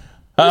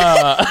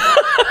 I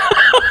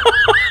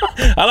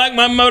like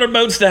my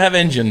motorboats to have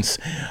engines.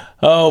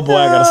 Oh, boy,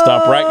 I got to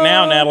stop right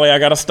now, Natalie. I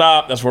got to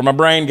stop. That's where my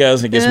brain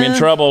goes. It gets me in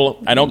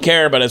trouble. I don't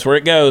care, but that's where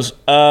it goes.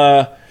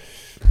 What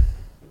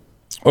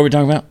were we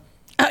talking about?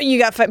 Oh, you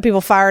got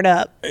people fired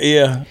up.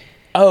 Yeah.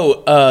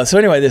 Oh, so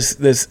anyway,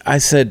 this I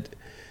said,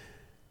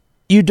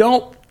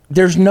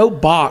 there's no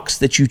box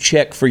that you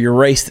check for your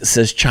race that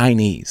says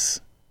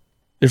Chinese.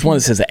 There's one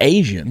that says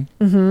Asian.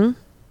 Mm-hmm.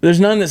 There's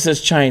none that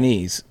says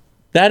Chinese.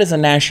 That is a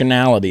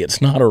nationality.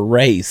 It's not a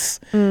race.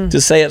 To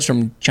say it's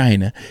from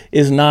China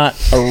is not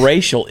a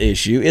racial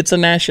issue. It's a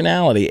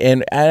nationality.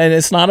 And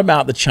it's not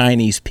about the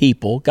Chinese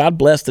people. God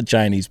bless the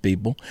Chinese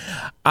people.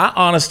 I,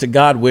 honest to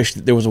God, wish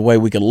that there was a way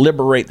we could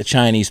liberate the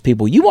Chinese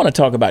people. You want to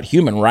talk about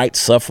human rights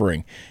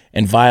suffering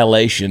and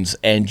violations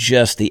and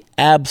just the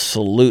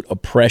absolute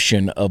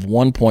oppression of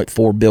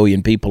 1.4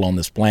 billion people on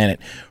this planet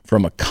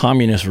from a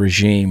communist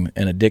regime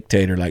and a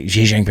dictator like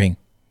Xi Jinping.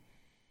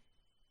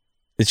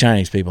 The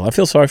Chinese people. I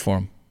feel sorry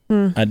for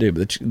them. I do.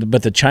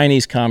 But the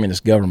Chinese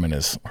communist government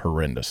is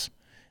horrendous.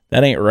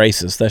 That ain't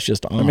racist. That's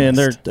just honest. I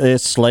mean,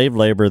 it's slave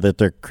labor that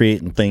they're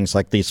creating things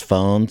like these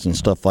phones and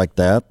stuff like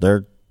that.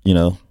 They're,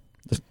 I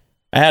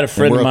had a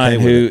friend of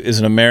mine who is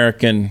an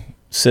American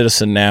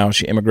citizen now.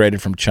 She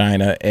immigrated from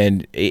China,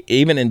 and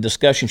even in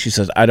discussion, she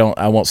says, I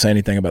won't say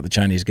anything about the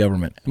Chinese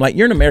government. I'm like,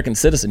 you're an American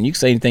citizen. You can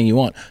say anything you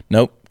want.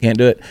 Nope, can't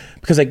do it.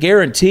 Because I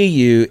guarantee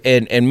you,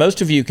 and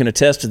most of you can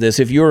attest to this,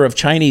 if you're of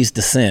Chinese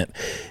descent,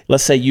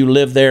 let's say you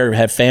live there,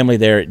 have family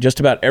there, just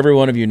about every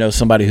one of you knows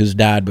somebody who's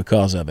died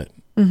because of it,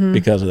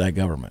 because of that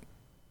government.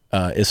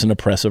 It's an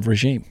oppressive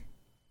regime.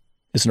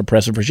 It's an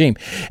oppressive regime.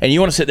 And you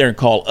want to sit there and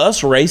call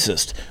us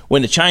racist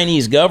when the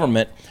Chinese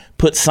government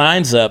put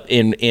signs up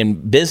in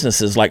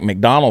businesses like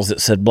McDonald's that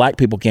said black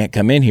people can't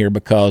come in here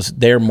because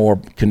they're more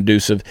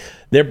conducive.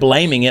 They're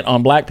blaming it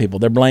on black people.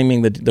 They're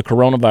blaming the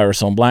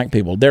coronavirus on black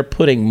people. They're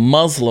putting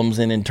Muslims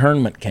in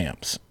internment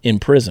camps in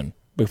prison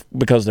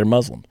because they're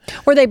Muslim.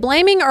 Were they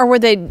blaming, or were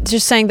they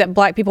just saying that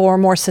black people were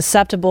more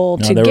susceptible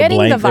to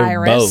getting the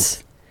virus? They were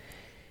both.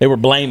 They were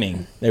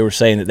blaming. They were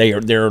saying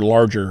that they're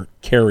larger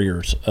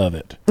carriers of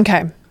it.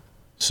 Okay.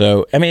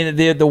 So, I mean,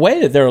 the way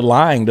that they're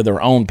lying to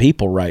their own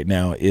people right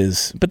now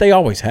is, but they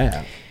always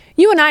have.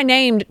 You and I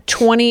named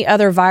 20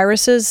 other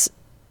viruses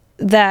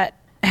that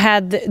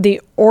had the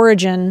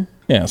origin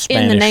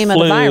in the name of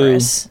the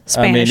virus.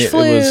 Spanish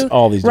flu, it was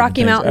all these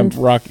Rocky Mountain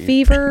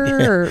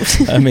fever.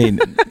 I mean,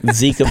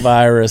 Zika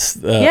virus,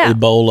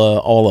 Ebola,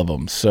 all of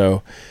them.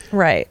 So,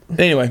 right.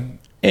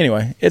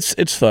 Anyway,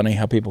 it's funny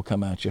how people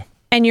come at you.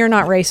 And you're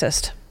not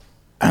racist.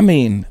 I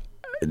mean,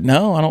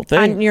 no, I don't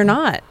think. You're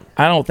not.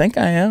 I don't think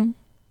I am.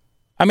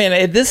 I mean,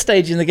 at this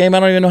stage in the game, I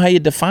don't even know how you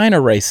define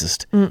a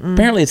racist.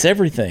 Apparently, it's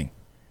everything.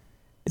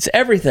 It's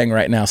everything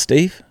right now,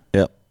 Steve.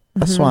 Yep.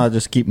 That's why I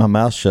just keep my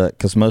mouth shut,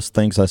 because most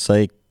things I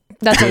say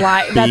that's a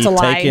lie. That's a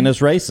lie. Taken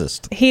as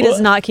racist. He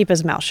does not keep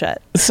his mouth shut.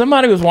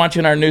 Somebody was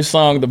watching our new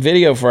song, the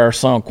video for our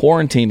song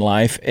Quarantine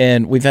Life,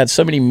 and we've had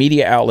so many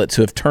media outlets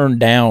who have turned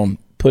down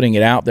putting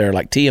it out there,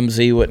 like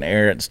TMZ wouldn't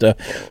air it and stuff.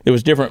 There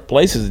was different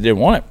places that didn't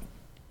want it.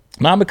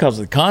 Not because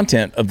of the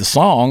content of the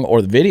song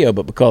or the video,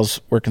 but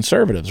because we're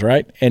conservatives,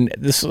 right? And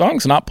this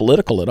song's not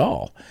political at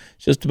all.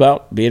 It's just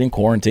about being in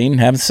quarantine,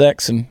 having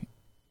sex, and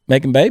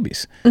making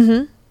babies.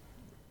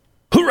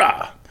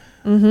 Hoorah!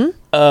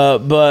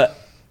 But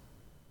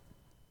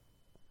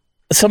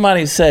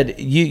somebody said,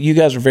 you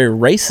guys are very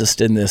racist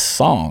in this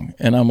song.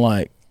 And I'm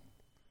like,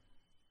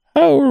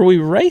 how are we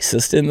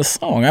racist in the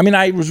song? I mean,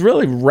 I was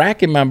really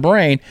racking my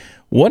brain.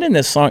 What in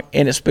this song?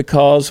 And it's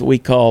because we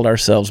called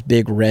ourselves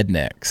big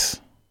rednecks.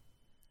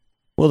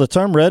 Well, the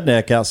term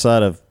redneck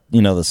outside of,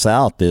 the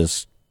South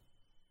is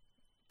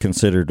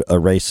considered a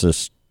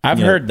racist. I've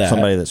heard that.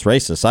 Somebody that's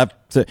racist.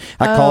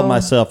 I called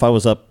myself, I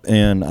was up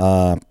in,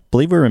 I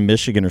believe we were in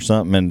Michigan or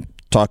something, and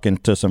talking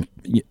to some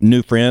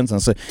new friends, and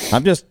I said,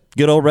 I'm just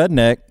good old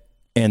redneck,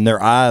 and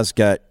their eyes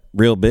got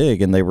real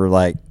big, and they were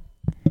like,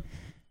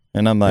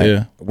 and I'm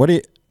like, what do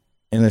you,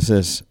 and it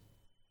says,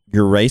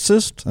 you're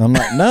racist? I'm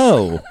like,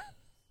 no.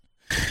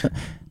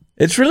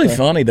 It's really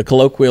funny, the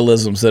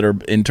colloquialisms that are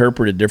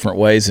interpreted different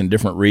ways in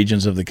different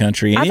regions of the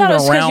country. And I thought it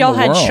was because y'all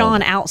had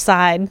Sean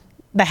outside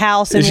the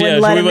house and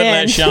wouldn't let him in. We wouldn't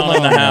let Sean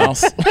in the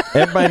house.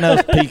 Everybody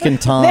knows Pekin'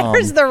 Tom.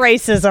 There's the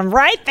racism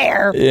right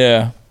there.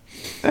 Yeah.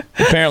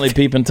 Apparently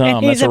Peepin'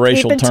 Tom, that's a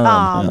racial term.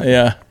 Tom.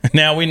 Yeah.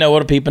 Now we know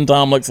what a Peepin'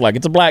 Tom looks like.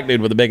 It's a black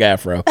dude with a big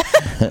afro.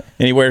 And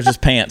he wears his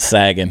pants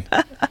sagging.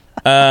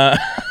 And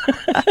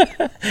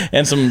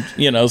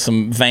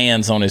some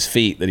Vans on his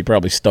feet that he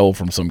probably stole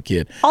from some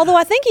kid. Although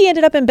I think he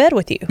ended up in bed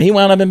with you. He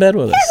wound up in bed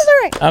with us. That's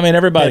all right. I mean,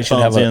 everybody should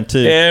have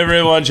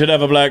everyone should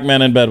have a black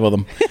man in bed with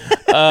them.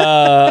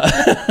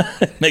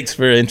 Makes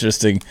for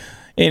interesting.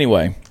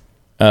 Anyway,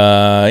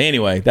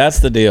 that's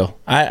the deal.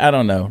 I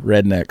don't know,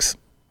 rednecks.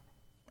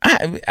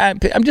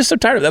 I'm just so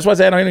tired of it. That's why I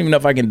say I don't even know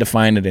if I can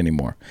define it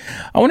anymore.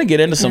 I want to get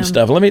into some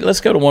stuff.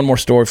 Let's go to one more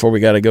story before we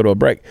got to go to a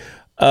break.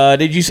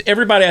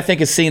 Everybody I think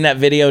has seen that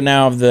video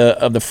now of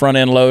the front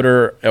end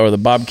loader or the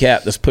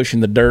bobcat that's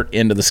pushing the dirt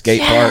into the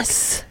skate park.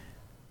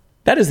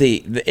 That is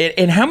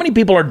and how many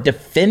people are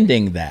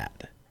defending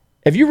that?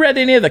 Have you read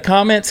any of the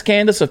comments,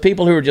 Candace, of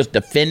people who are just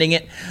defending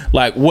it?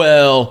 Like,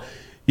 well,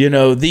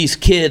 these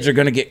kids are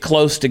going to get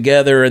close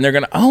together and they're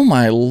going to, oh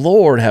my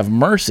Lord, have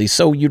mercy.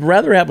 So you'd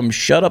rather have them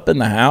shut up in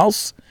the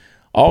house,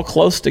 all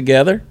close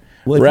together?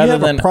 Well, if you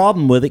have a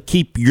problem with it,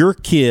 keep your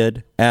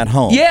kid at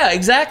home. Yeah,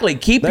 exactly.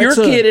 Keep your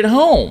kid at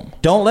home.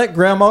 Don't let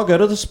grandma go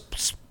to the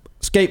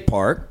skate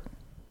park.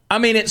 I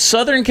mean, it's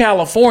Southern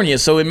California,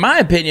 so in my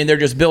opinion, they're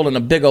just building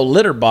a big old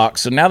litter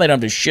box, so now they don't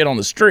have to shit on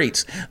the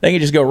streets. They can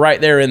just go right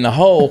there in the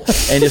hole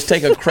and just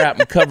take a crap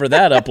and cover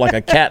that up like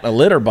a cat in a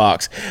litter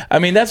box. I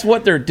mean, that's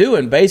what they're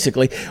doing,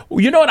 basically.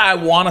 You know what I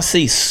want to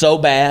see so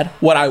bad?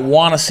 What I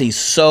want to see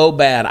so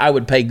bad, I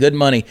would pay good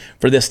money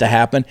for this to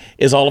happen,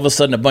 is all of a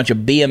sudden a bunch of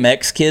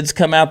BMX kids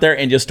come out there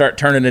and just start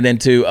turning it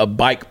into a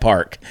bike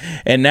park.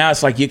 And now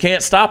it's like, you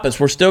can't stop us.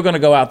 We're still going to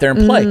go out there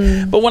and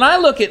play. But when I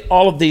look at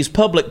all of these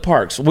public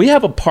parks, we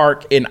have a park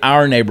in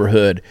our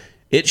neighborhood.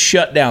 It's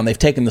shut down. They've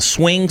taken the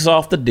swings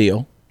off the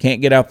deal.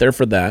 Can't get out there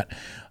for that.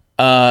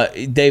 A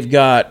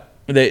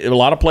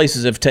lot of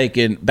places have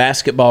taken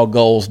basketball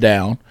goals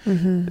down.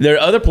 There are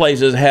other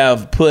places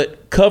have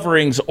put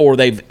coverings or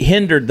they've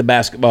hindered the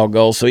basketball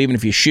goals. So even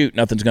if you shoot,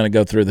 nothing's going to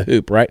go through the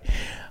hoop, right?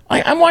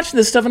 I'm watching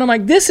this stuff and I'm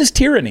like, this is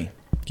tyranny.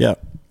 Yeah.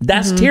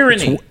 That's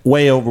tyranny. It's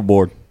way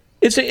overboard.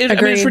 I mean,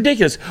 it's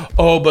ridiculous.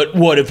 Oh, but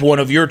what if one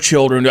of your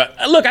children...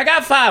 Look, I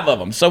got 5 of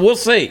them, so we'll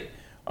see.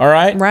 All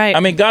right? Right. I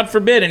mean, God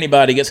forbid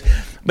anybody gets...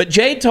 But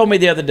Jade told me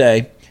the other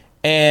day,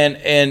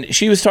 and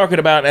she was talking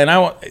about... And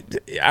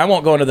I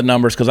won't go into the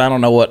numbers because I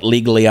don't know what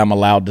legally I'm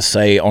allowed to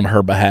say on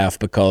her behalf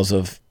because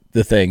of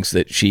the things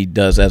that she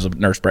does as a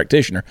nurse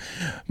practitioner.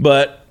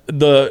 But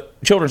the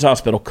Children's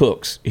Hospital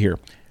cooks here,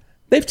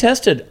 they've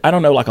tested, I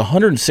don't know, like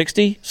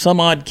 160 some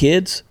odd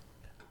kids.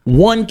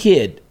 One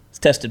kid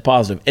tested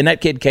positive, and that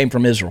kid came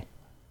from Israel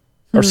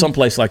or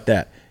someplace like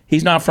that.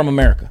 He's not from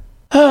America.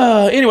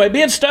 Anyway,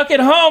 being stuck at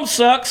home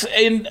sucks.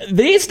 And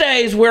these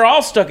days, we're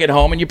all stuck at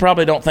home, and you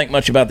probably don't think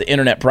much about the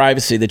internet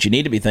privacy that you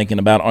need to be thinking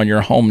about on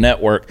your home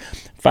network.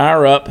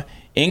 Fire up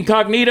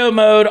incognito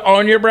mode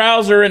on your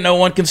browser, and no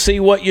one can see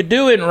what you're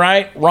doing,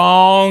 right?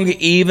 Wrong.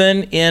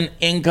 Even in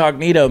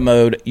incognito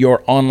mode,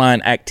 your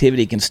online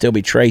activity can still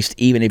be traced,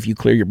 even if you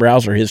clear your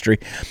browser history.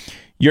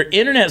 Your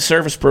internet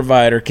service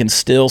provider can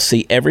still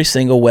see every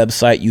single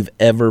website you've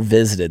ever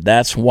visited.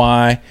 That's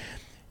why,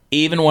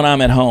 even when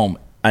I'm at home,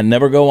 I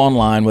never go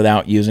online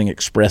without using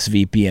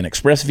ExpressVPN.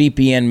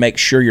 ExpressVPN makes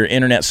sure your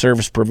internet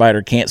service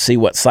provider can't see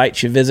what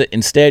sites you visit.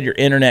 Instead, your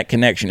internet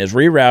connection is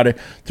rerouted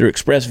through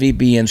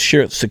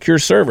ExpressVPN's secure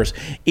servers.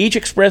 Each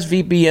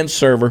ExpressVPN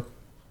server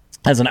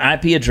has an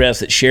IP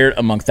address that's shared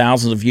among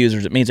thousands of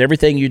users. It means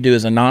everything you do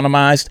is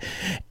anonymized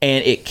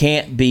and it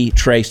can't be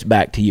traced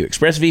back to you.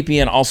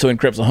 ExpressVPN also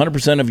encrypts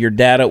 100% of your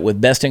data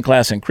with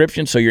best-in-class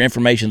encryption, so your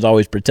information is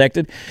always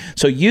protected.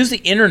 So use the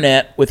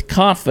internet with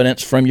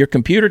confidence from your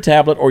computer,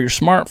 tablet, or your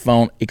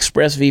smartphone.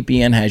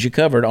 ExpressVPN has you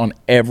covered on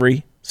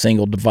every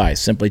single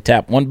device. Simply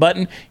tap one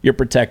button, you're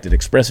protected.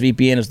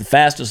 ExpressVPN is the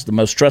fastest, the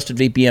most trusted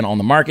VPN on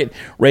the market,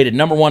 rated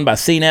 #1 by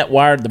CNET,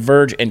 Wired, The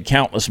Verge, and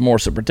countless more.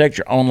 So protect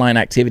your online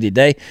activity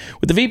today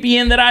with the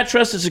VPN that I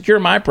trust to secure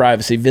my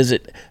privacy.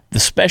 Visit the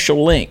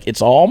special link.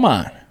 It's all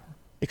mine.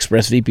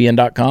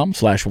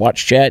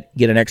 ExpressVPN.com/WatchChat.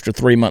 Get an extra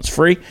 3 months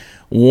free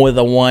with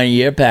a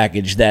 1-year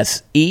package.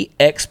 That's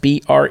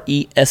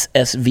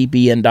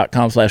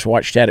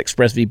EXPRESSVPN.com/WatchChat.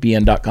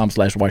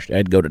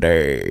 ExpressVPN.com/WatchChat. Go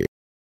today.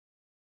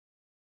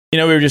 You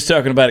know, we were just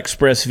talking about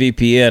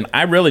ExpressVPN.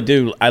 I really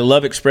do. I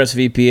love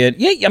ExpressVPN.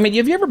 Yeah, I mean,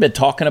 have you ever been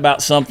talking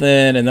about something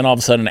and then all of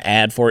a sudden an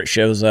ad for it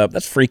shows up?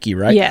 That's freaky,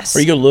 right? Yes.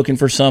 Or you go looking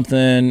for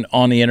something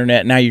on the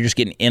internet, and now you're just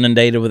getting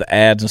inundated with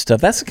ads and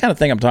stuff. That's the kind of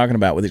thing I'm talking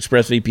about with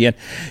ExpressVPN.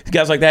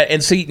 Guys like that.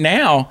 And see,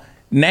 now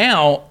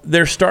Now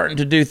they're starting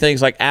to do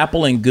things like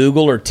Apple and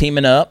Google are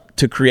teaming up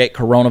to create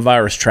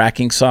coronavirus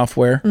tracking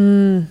software.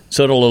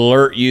 So it'll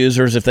alert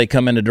users if they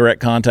come into direct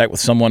contact with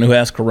someone who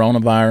has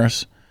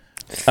coronavirus.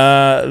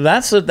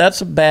 That's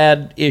a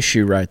bad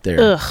issue right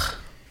there. Ugh.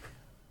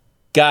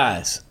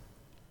 Guys,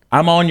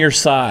 I'm on your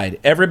side.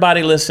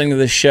 Everybody listening to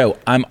this show,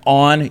 I'm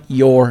on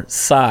your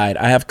side.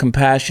 I have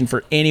compassion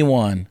for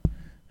anyone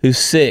who's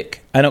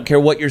sick. I don't care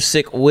what you're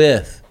sick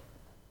with.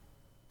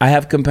 I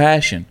have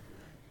compassion.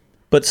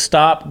 But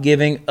stop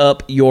giving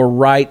up your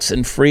rights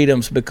and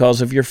freedoms because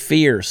of your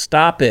fear.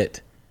 Stop it.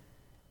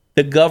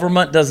 The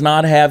government does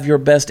not have your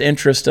best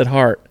interest at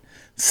heart.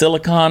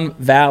 Silicon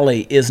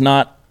Valley is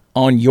not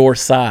on your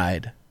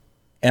side.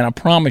 And I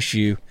promise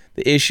you,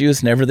 the issue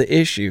is never the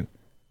issue.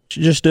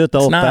 You just do it the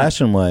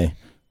old-fashioned way.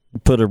 You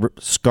put a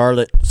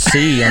scarlet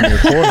C on your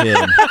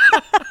forehead.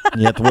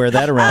 You have to wear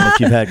that around if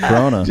you've had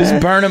corona.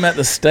 Just burn them at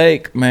the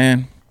stake,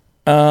 man.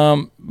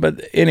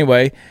 But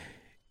anyway...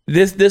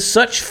 This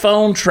such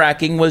phone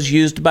tracking was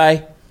used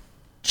by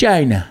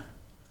China.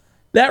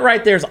 That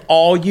right there is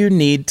all you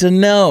need to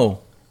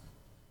know.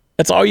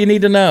 That's all you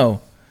need to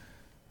know.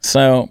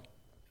 So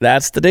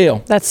that's the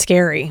deal. That's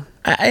scary.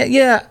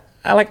 I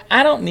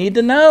don't need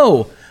to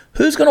know.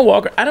 Who's going to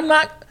walk? I'm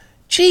not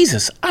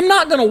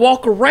going to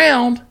walk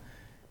around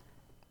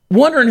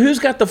wondering who's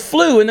got the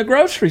flu in the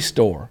grocery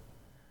store.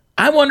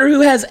 I wonder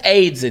who has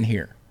AIDS in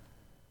here.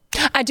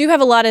 I do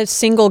have a lot of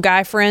single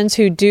guy friends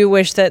who do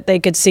wish that they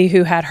could see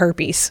who had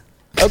herpes.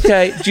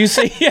 Okay, do you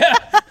see? Yeah,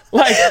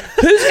 like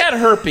who's got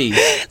herpes?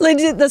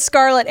 Legit, the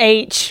Scarlet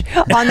H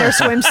on their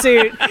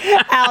swimsuit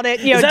out at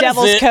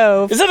Devil's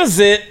Cove. Is that a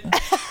zit?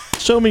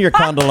 Show me your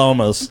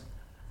condylomas.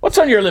 What's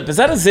on your lip? Is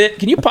that a zit?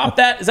 Can you pop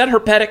that? Is that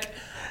herpetic?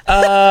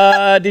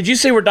 Did you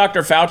see where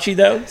Dr. Fauci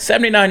though?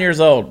 79 years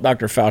old,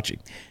 Dr. Fauci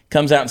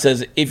comes out and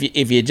says,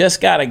 if you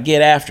just got to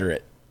get after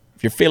it,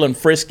 if you're feeling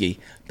frisky,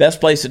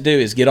 best place to do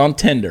is get on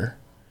Tinder.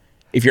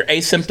 If you're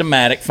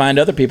asymptomatic, find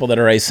other people that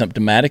are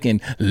asymptomatic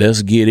and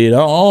let's get it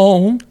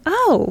on.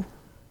 Oh.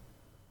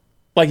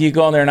 Like you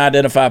go on there and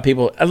identify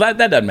people. That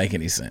doesn't make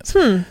any sense.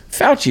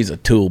 Fauci's a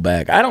tool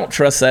bag. I don't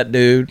trust that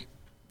dude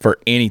for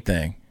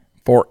anything.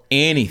 For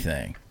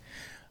anything.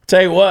 I'll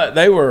tell you what,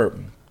 they were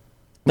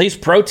these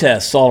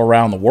protests all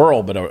around the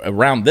world, but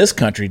around this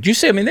country. Did you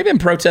see? I mean, they've been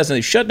protesting.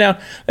 They shut down.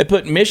 They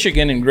put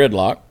Michigan in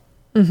gridlock.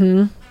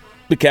 Mm-hmm.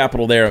 The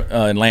Capitol there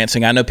in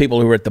Lansing. I know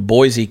people who were at the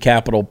Boise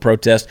Capitol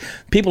protest.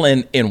 People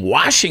in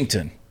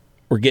Washington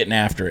were getting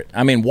after it.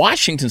 I mean,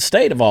 Washington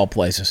State of all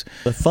places.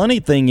 The funny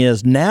thing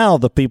is now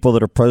the people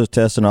that are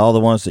protesting are all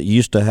the ones that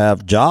used to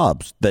have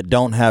jobs that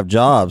don't have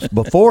jobs.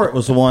 Before it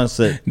was the ones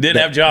that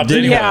didn't have jobs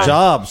didn't anyway. have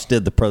jobs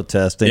did the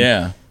protesting.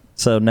 Yeah.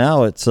 So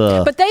now it's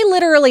But they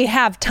literally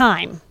have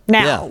time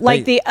now. Yeah,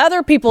 the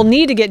other people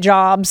need to get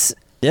jobs.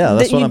 Yeah,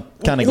 that's what I'm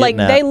kind of getting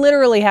at. They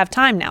literally have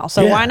time now,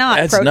 so why not?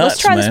 That's nuts, let's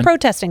try man. this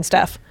protesting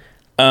stuff.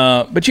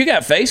 But you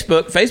got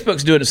Facebook.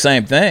 Facebook's doing the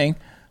same thing.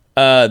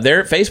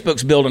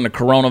 Facebook's building a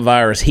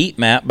coronavirus heat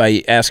map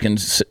by asking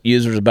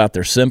users about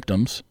their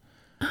symptoms.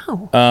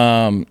 Oh.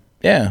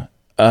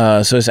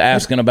 So it's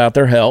asking about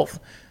their health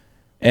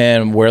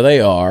and where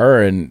they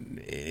are,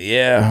 and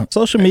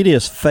social media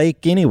is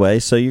fake anyway,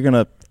 so you're going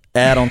to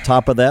add on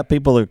top of that.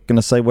 People are going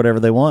to say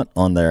whatever they want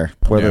on there,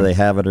 whether they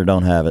have it or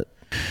don't have it.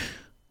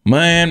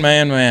 Man.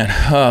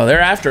 Oh, they're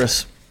after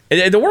us.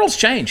 The world's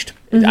changed.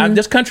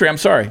 This country, I'm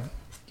sorry.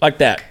 Like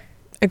that.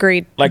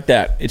 Agreed. Like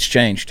that. It's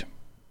changed.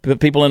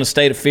 Put people in a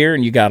state of fear,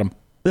 and you got them.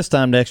 This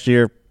time next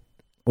year,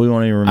 we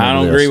won't even remember I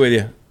don't agree with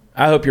you.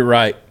 I hope you're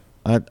right.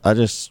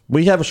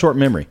 We have a short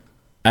memory.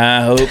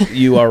 I hope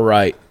you are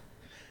right.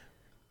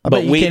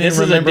 But this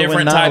is a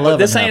different type of,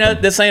 this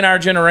ain't our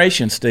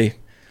generation, Steve.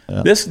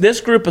 Yeah.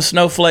 This group of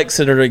snowflakes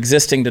that are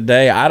existing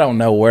today, I don't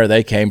know where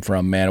they came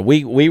from, man.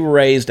 We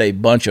raised a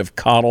bunch of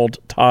coddled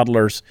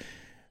toddlers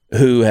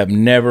who have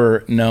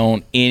never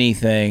known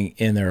anything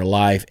in their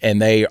life,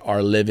 and they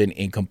are living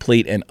in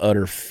complete and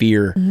utter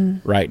fear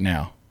right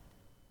now.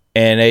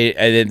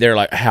 And they're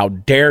like, how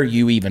dare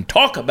you even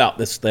talk about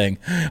this thing?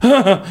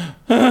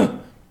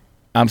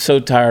 I'm so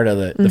tired of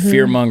it. The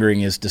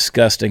fear-mongering is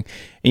disgusting.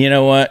 And you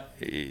know what?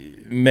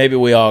 Maybe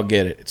we all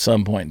get it at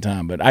some point in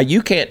time. But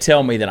you can't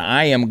tell me that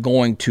I am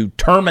going to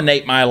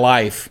terminate my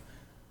life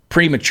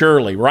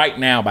prematurely right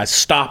now by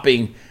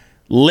stopping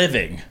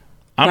living.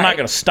 I'm not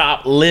going to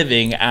stop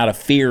living out of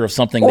fear of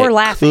something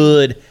that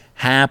could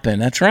happen.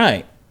 That's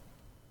right.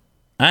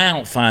 I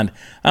don't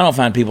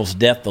find people's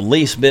death the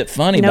least bit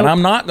funny, but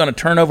I'm not going to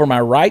turn over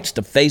my rights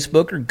to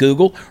Facebook or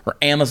Google or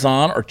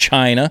Amazon or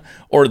China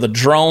or the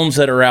drones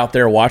that are out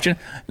there watching.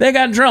 They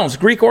got drones.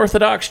 Greek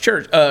Orthodox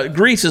Church.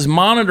 Greece is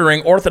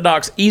monitoring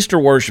Orthodox Easter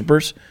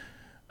worshipers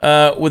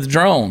with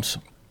drones.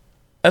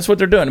 That's what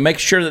they're doing to make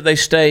sure that they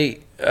stay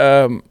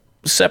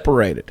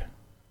separated.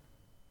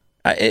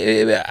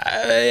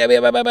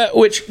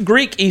 Which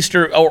Greek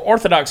Easter or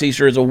Orthodox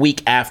Easter is a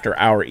week after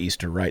our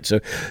Easter, right? So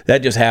that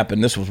just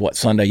happened. This was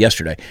Sunday,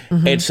 yesterday,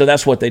 and so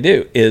that's what they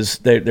do is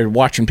they're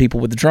watching people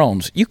with the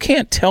drones. You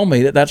can't tell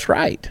me that that's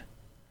right.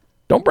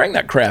 Don't bring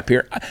that crap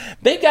here.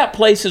 They've got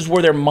places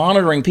where they're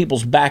monitoring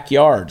people's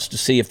backyards to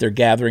see if they're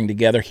gathering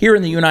together here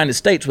in the United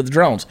States with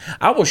drones.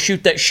 I will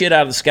shoot that shit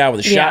out of the sky with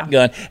a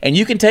shotgun, and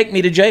you can take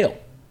me to jail.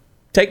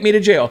 Take me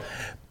to jail.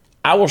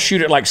 I will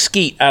shoot it like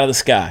skeet out of the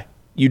sky.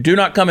 You do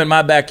not come in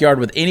my backyard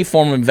with any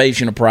form of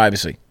invasion of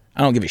privacy.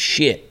 I don't give a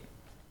shit,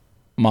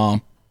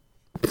 Mom.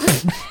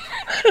 That's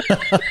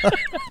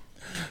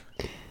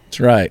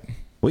right.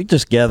 We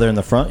just gather in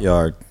the front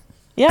yard.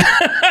 Yeah.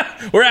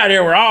 We're out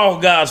here where all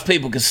God's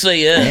people can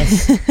see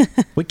us.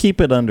 We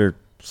keep it under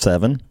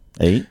 7,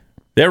 8.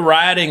 They're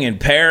rioting in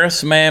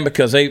Paris, man,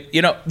 because they,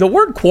 the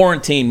word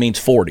quarantine means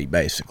 40,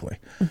 basically.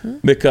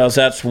 Because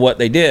that's what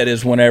they did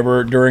is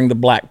whenever during the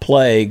Black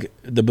Plague,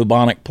 the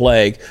bubonic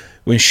plague,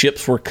 when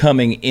ships were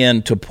coming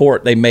into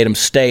port, they made them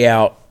stay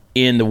out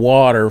in the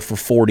water for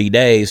 40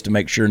 days to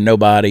make sure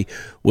nobody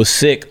was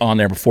sick on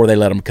there before they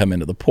let them come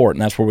into the port.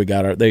 And that's where we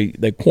got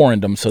they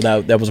quarantined them. So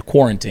that was a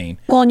quarantine.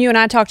 Well, and you and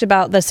I talked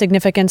about the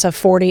significance of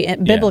 40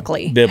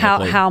 biblically.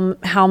 Biblically.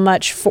 How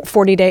much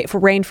 40 day for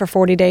rain for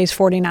 40 days,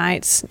 40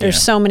 nights.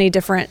 There's so many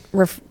different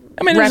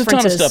there's a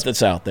ton of stuff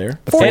that's out there.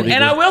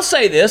 And I will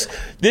say this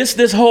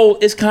whole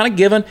is kind of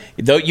given,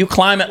 though you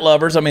climate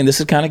lovers, this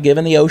is kind of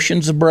giving the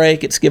oceans a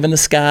break. It's giving the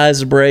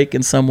skies a break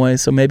in some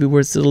ways. So maybe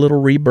it's a little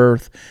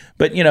rebirth.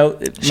 But,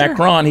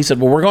 Macron, he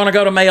said, well, we're going to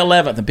go to May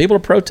 11th. And people are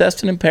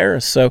protesting in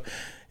Paris. So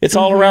it's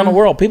all around the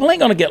world. People ain't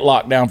going to get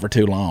locked down for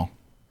too long.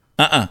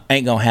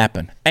 Ain't going to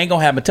happen. Ain't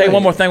going to happen. Tell you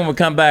one more thing when we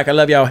come back. I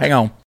love y'all. Hang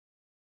on.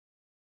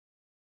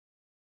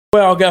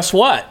 Well, guess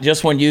what?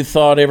 Just when you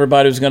thought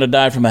everybody was going to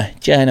die from a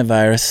China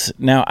virus,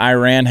 now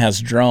Iran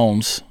has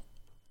drones.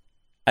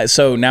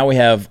 So now we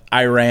have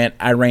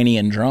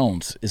Iranian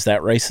drones. Is that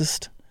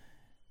racist?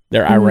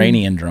 They're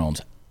Iranian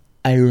drones.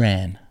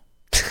 Iran.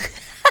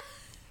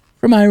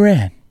 From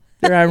Iran.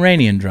 They're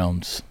Iranian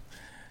drones.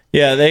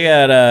 Yeah, they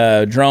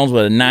got drones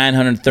with a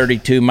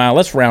 932-mile,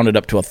 let's round it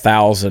up to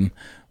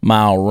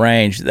 1,000-mile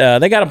range.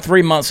 They got them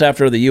 3 months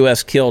after the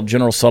U.S. killed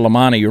General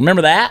Soleimani. You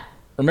remember that?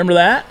 Remember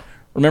that?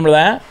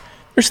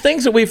 There's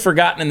things that we've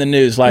forgotten in the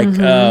news, like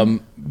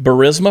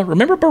Burisma.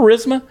 Remember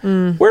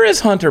Burisma? Where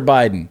is Hunter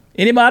Biden?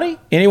 Anybody?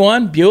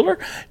 Anyone? Bueller?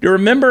 Do you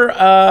remember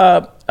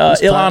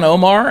Ilhan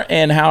Omar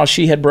and how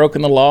she had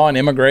broken the law and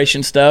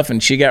immigration stuff,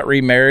 and she got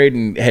remarried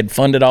and had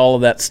funded all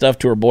of that stuff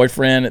to her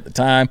boyfriend at the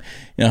time,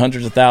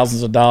 hundreds of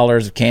thousands of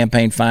dollars of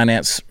campaign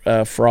finance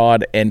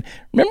fraud. And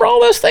remember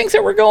all those things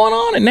that were going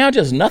on, and now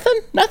just nothing?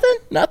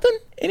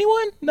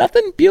 Anyone?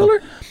 Nothing?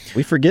 Bueller?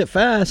 We forget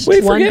fast.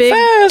 One big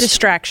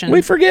distraction.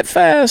 We forget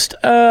fast.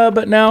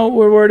 But now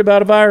we're worried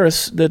about a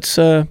virus that's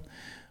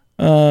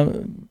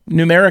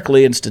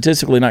numerically and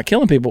statistically not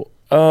killing people.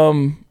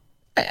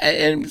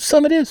 And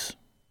some it is.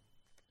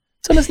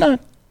 Some it's not.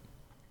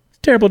 It's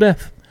terrible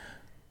death.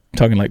 I'm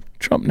talking like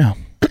Trump now.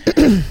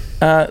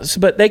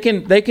 But they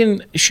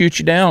can shoot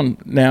you down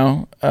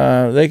now.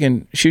 They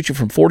can shoot you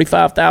from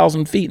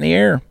 45,000 feet in the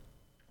air.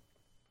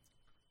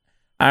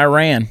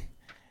 Iran.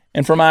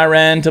 And from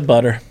Iran to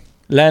butter.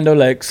 Land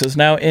O'Lakes has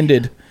now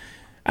ended.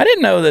 I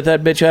didn't know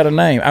that bitch had a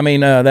name.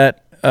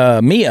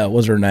 That Mia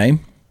was her name.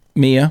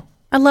 Mia.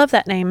 I love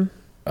that name.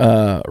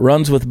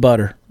 Runs with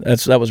butter.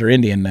 That was her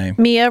Indian name.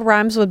 Mia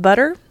rhymes with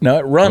butter? No,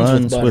 it runs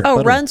with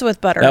butter. Runs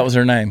with butter. That was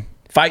her name.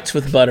 Fights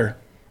with butter.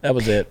 That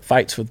was it.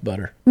 Fights with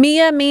butter.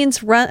 Mia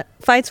means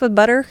fights with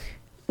butter?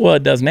 Well,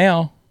 it does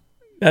now.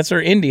 That's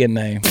her Indian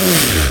name.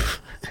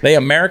 They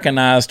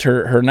Americanized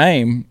her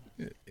name.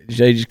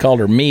 They just called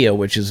her Mia,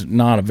 which is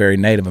not a very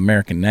Native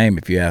American name,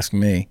 if you ask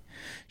me.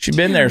 She'd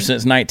been there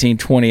since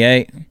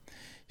 1928.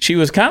 She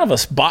was kind of a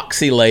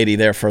boxy lady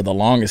there for the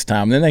longest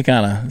time. Then they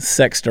kind of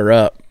sexed her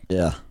up.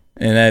 Yeah.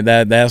 And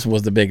that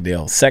was the big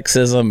deal.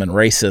 Sexism and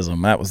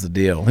racism, that was the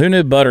deal. Who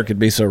knew butter could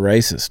be so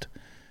racist?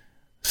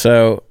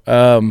 So,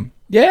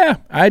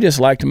 I just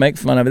like to make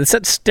fun of it. It's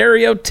that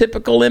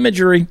stereotypical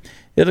imagery.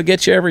 It'll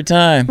get you every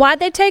time.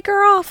 Why'd they take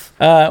her off?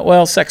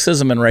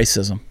 Sexism and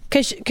racism.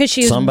 Because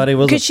she was offended.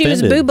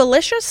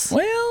 boobalicious?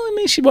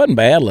 Well, she wasn't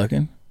bad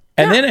looking.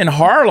 And then in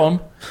Harlem,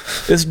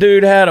 this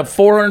dude had a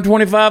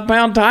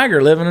 425-pound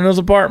tiger living in his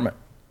apartment.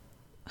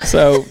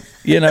 So,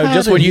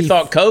 just when you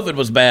thought COVID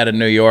was bad in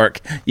New York,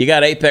 you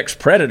got apex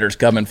predators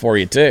coming for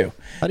you, too.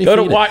 Go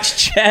to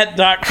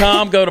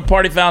watchchat.com, go to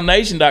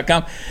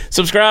partyfoundnation.com,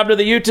 subscribe to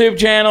the YouTube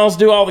channels,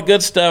 do all the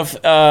good stuff.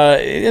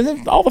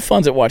 All the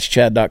fun's at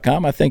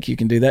watchchat.com. I think you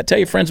can do that. Tell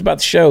your friends about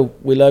the show.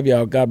 We love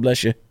y'all. God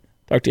bless you.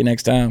 Talk to you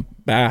next time.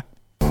 Bye.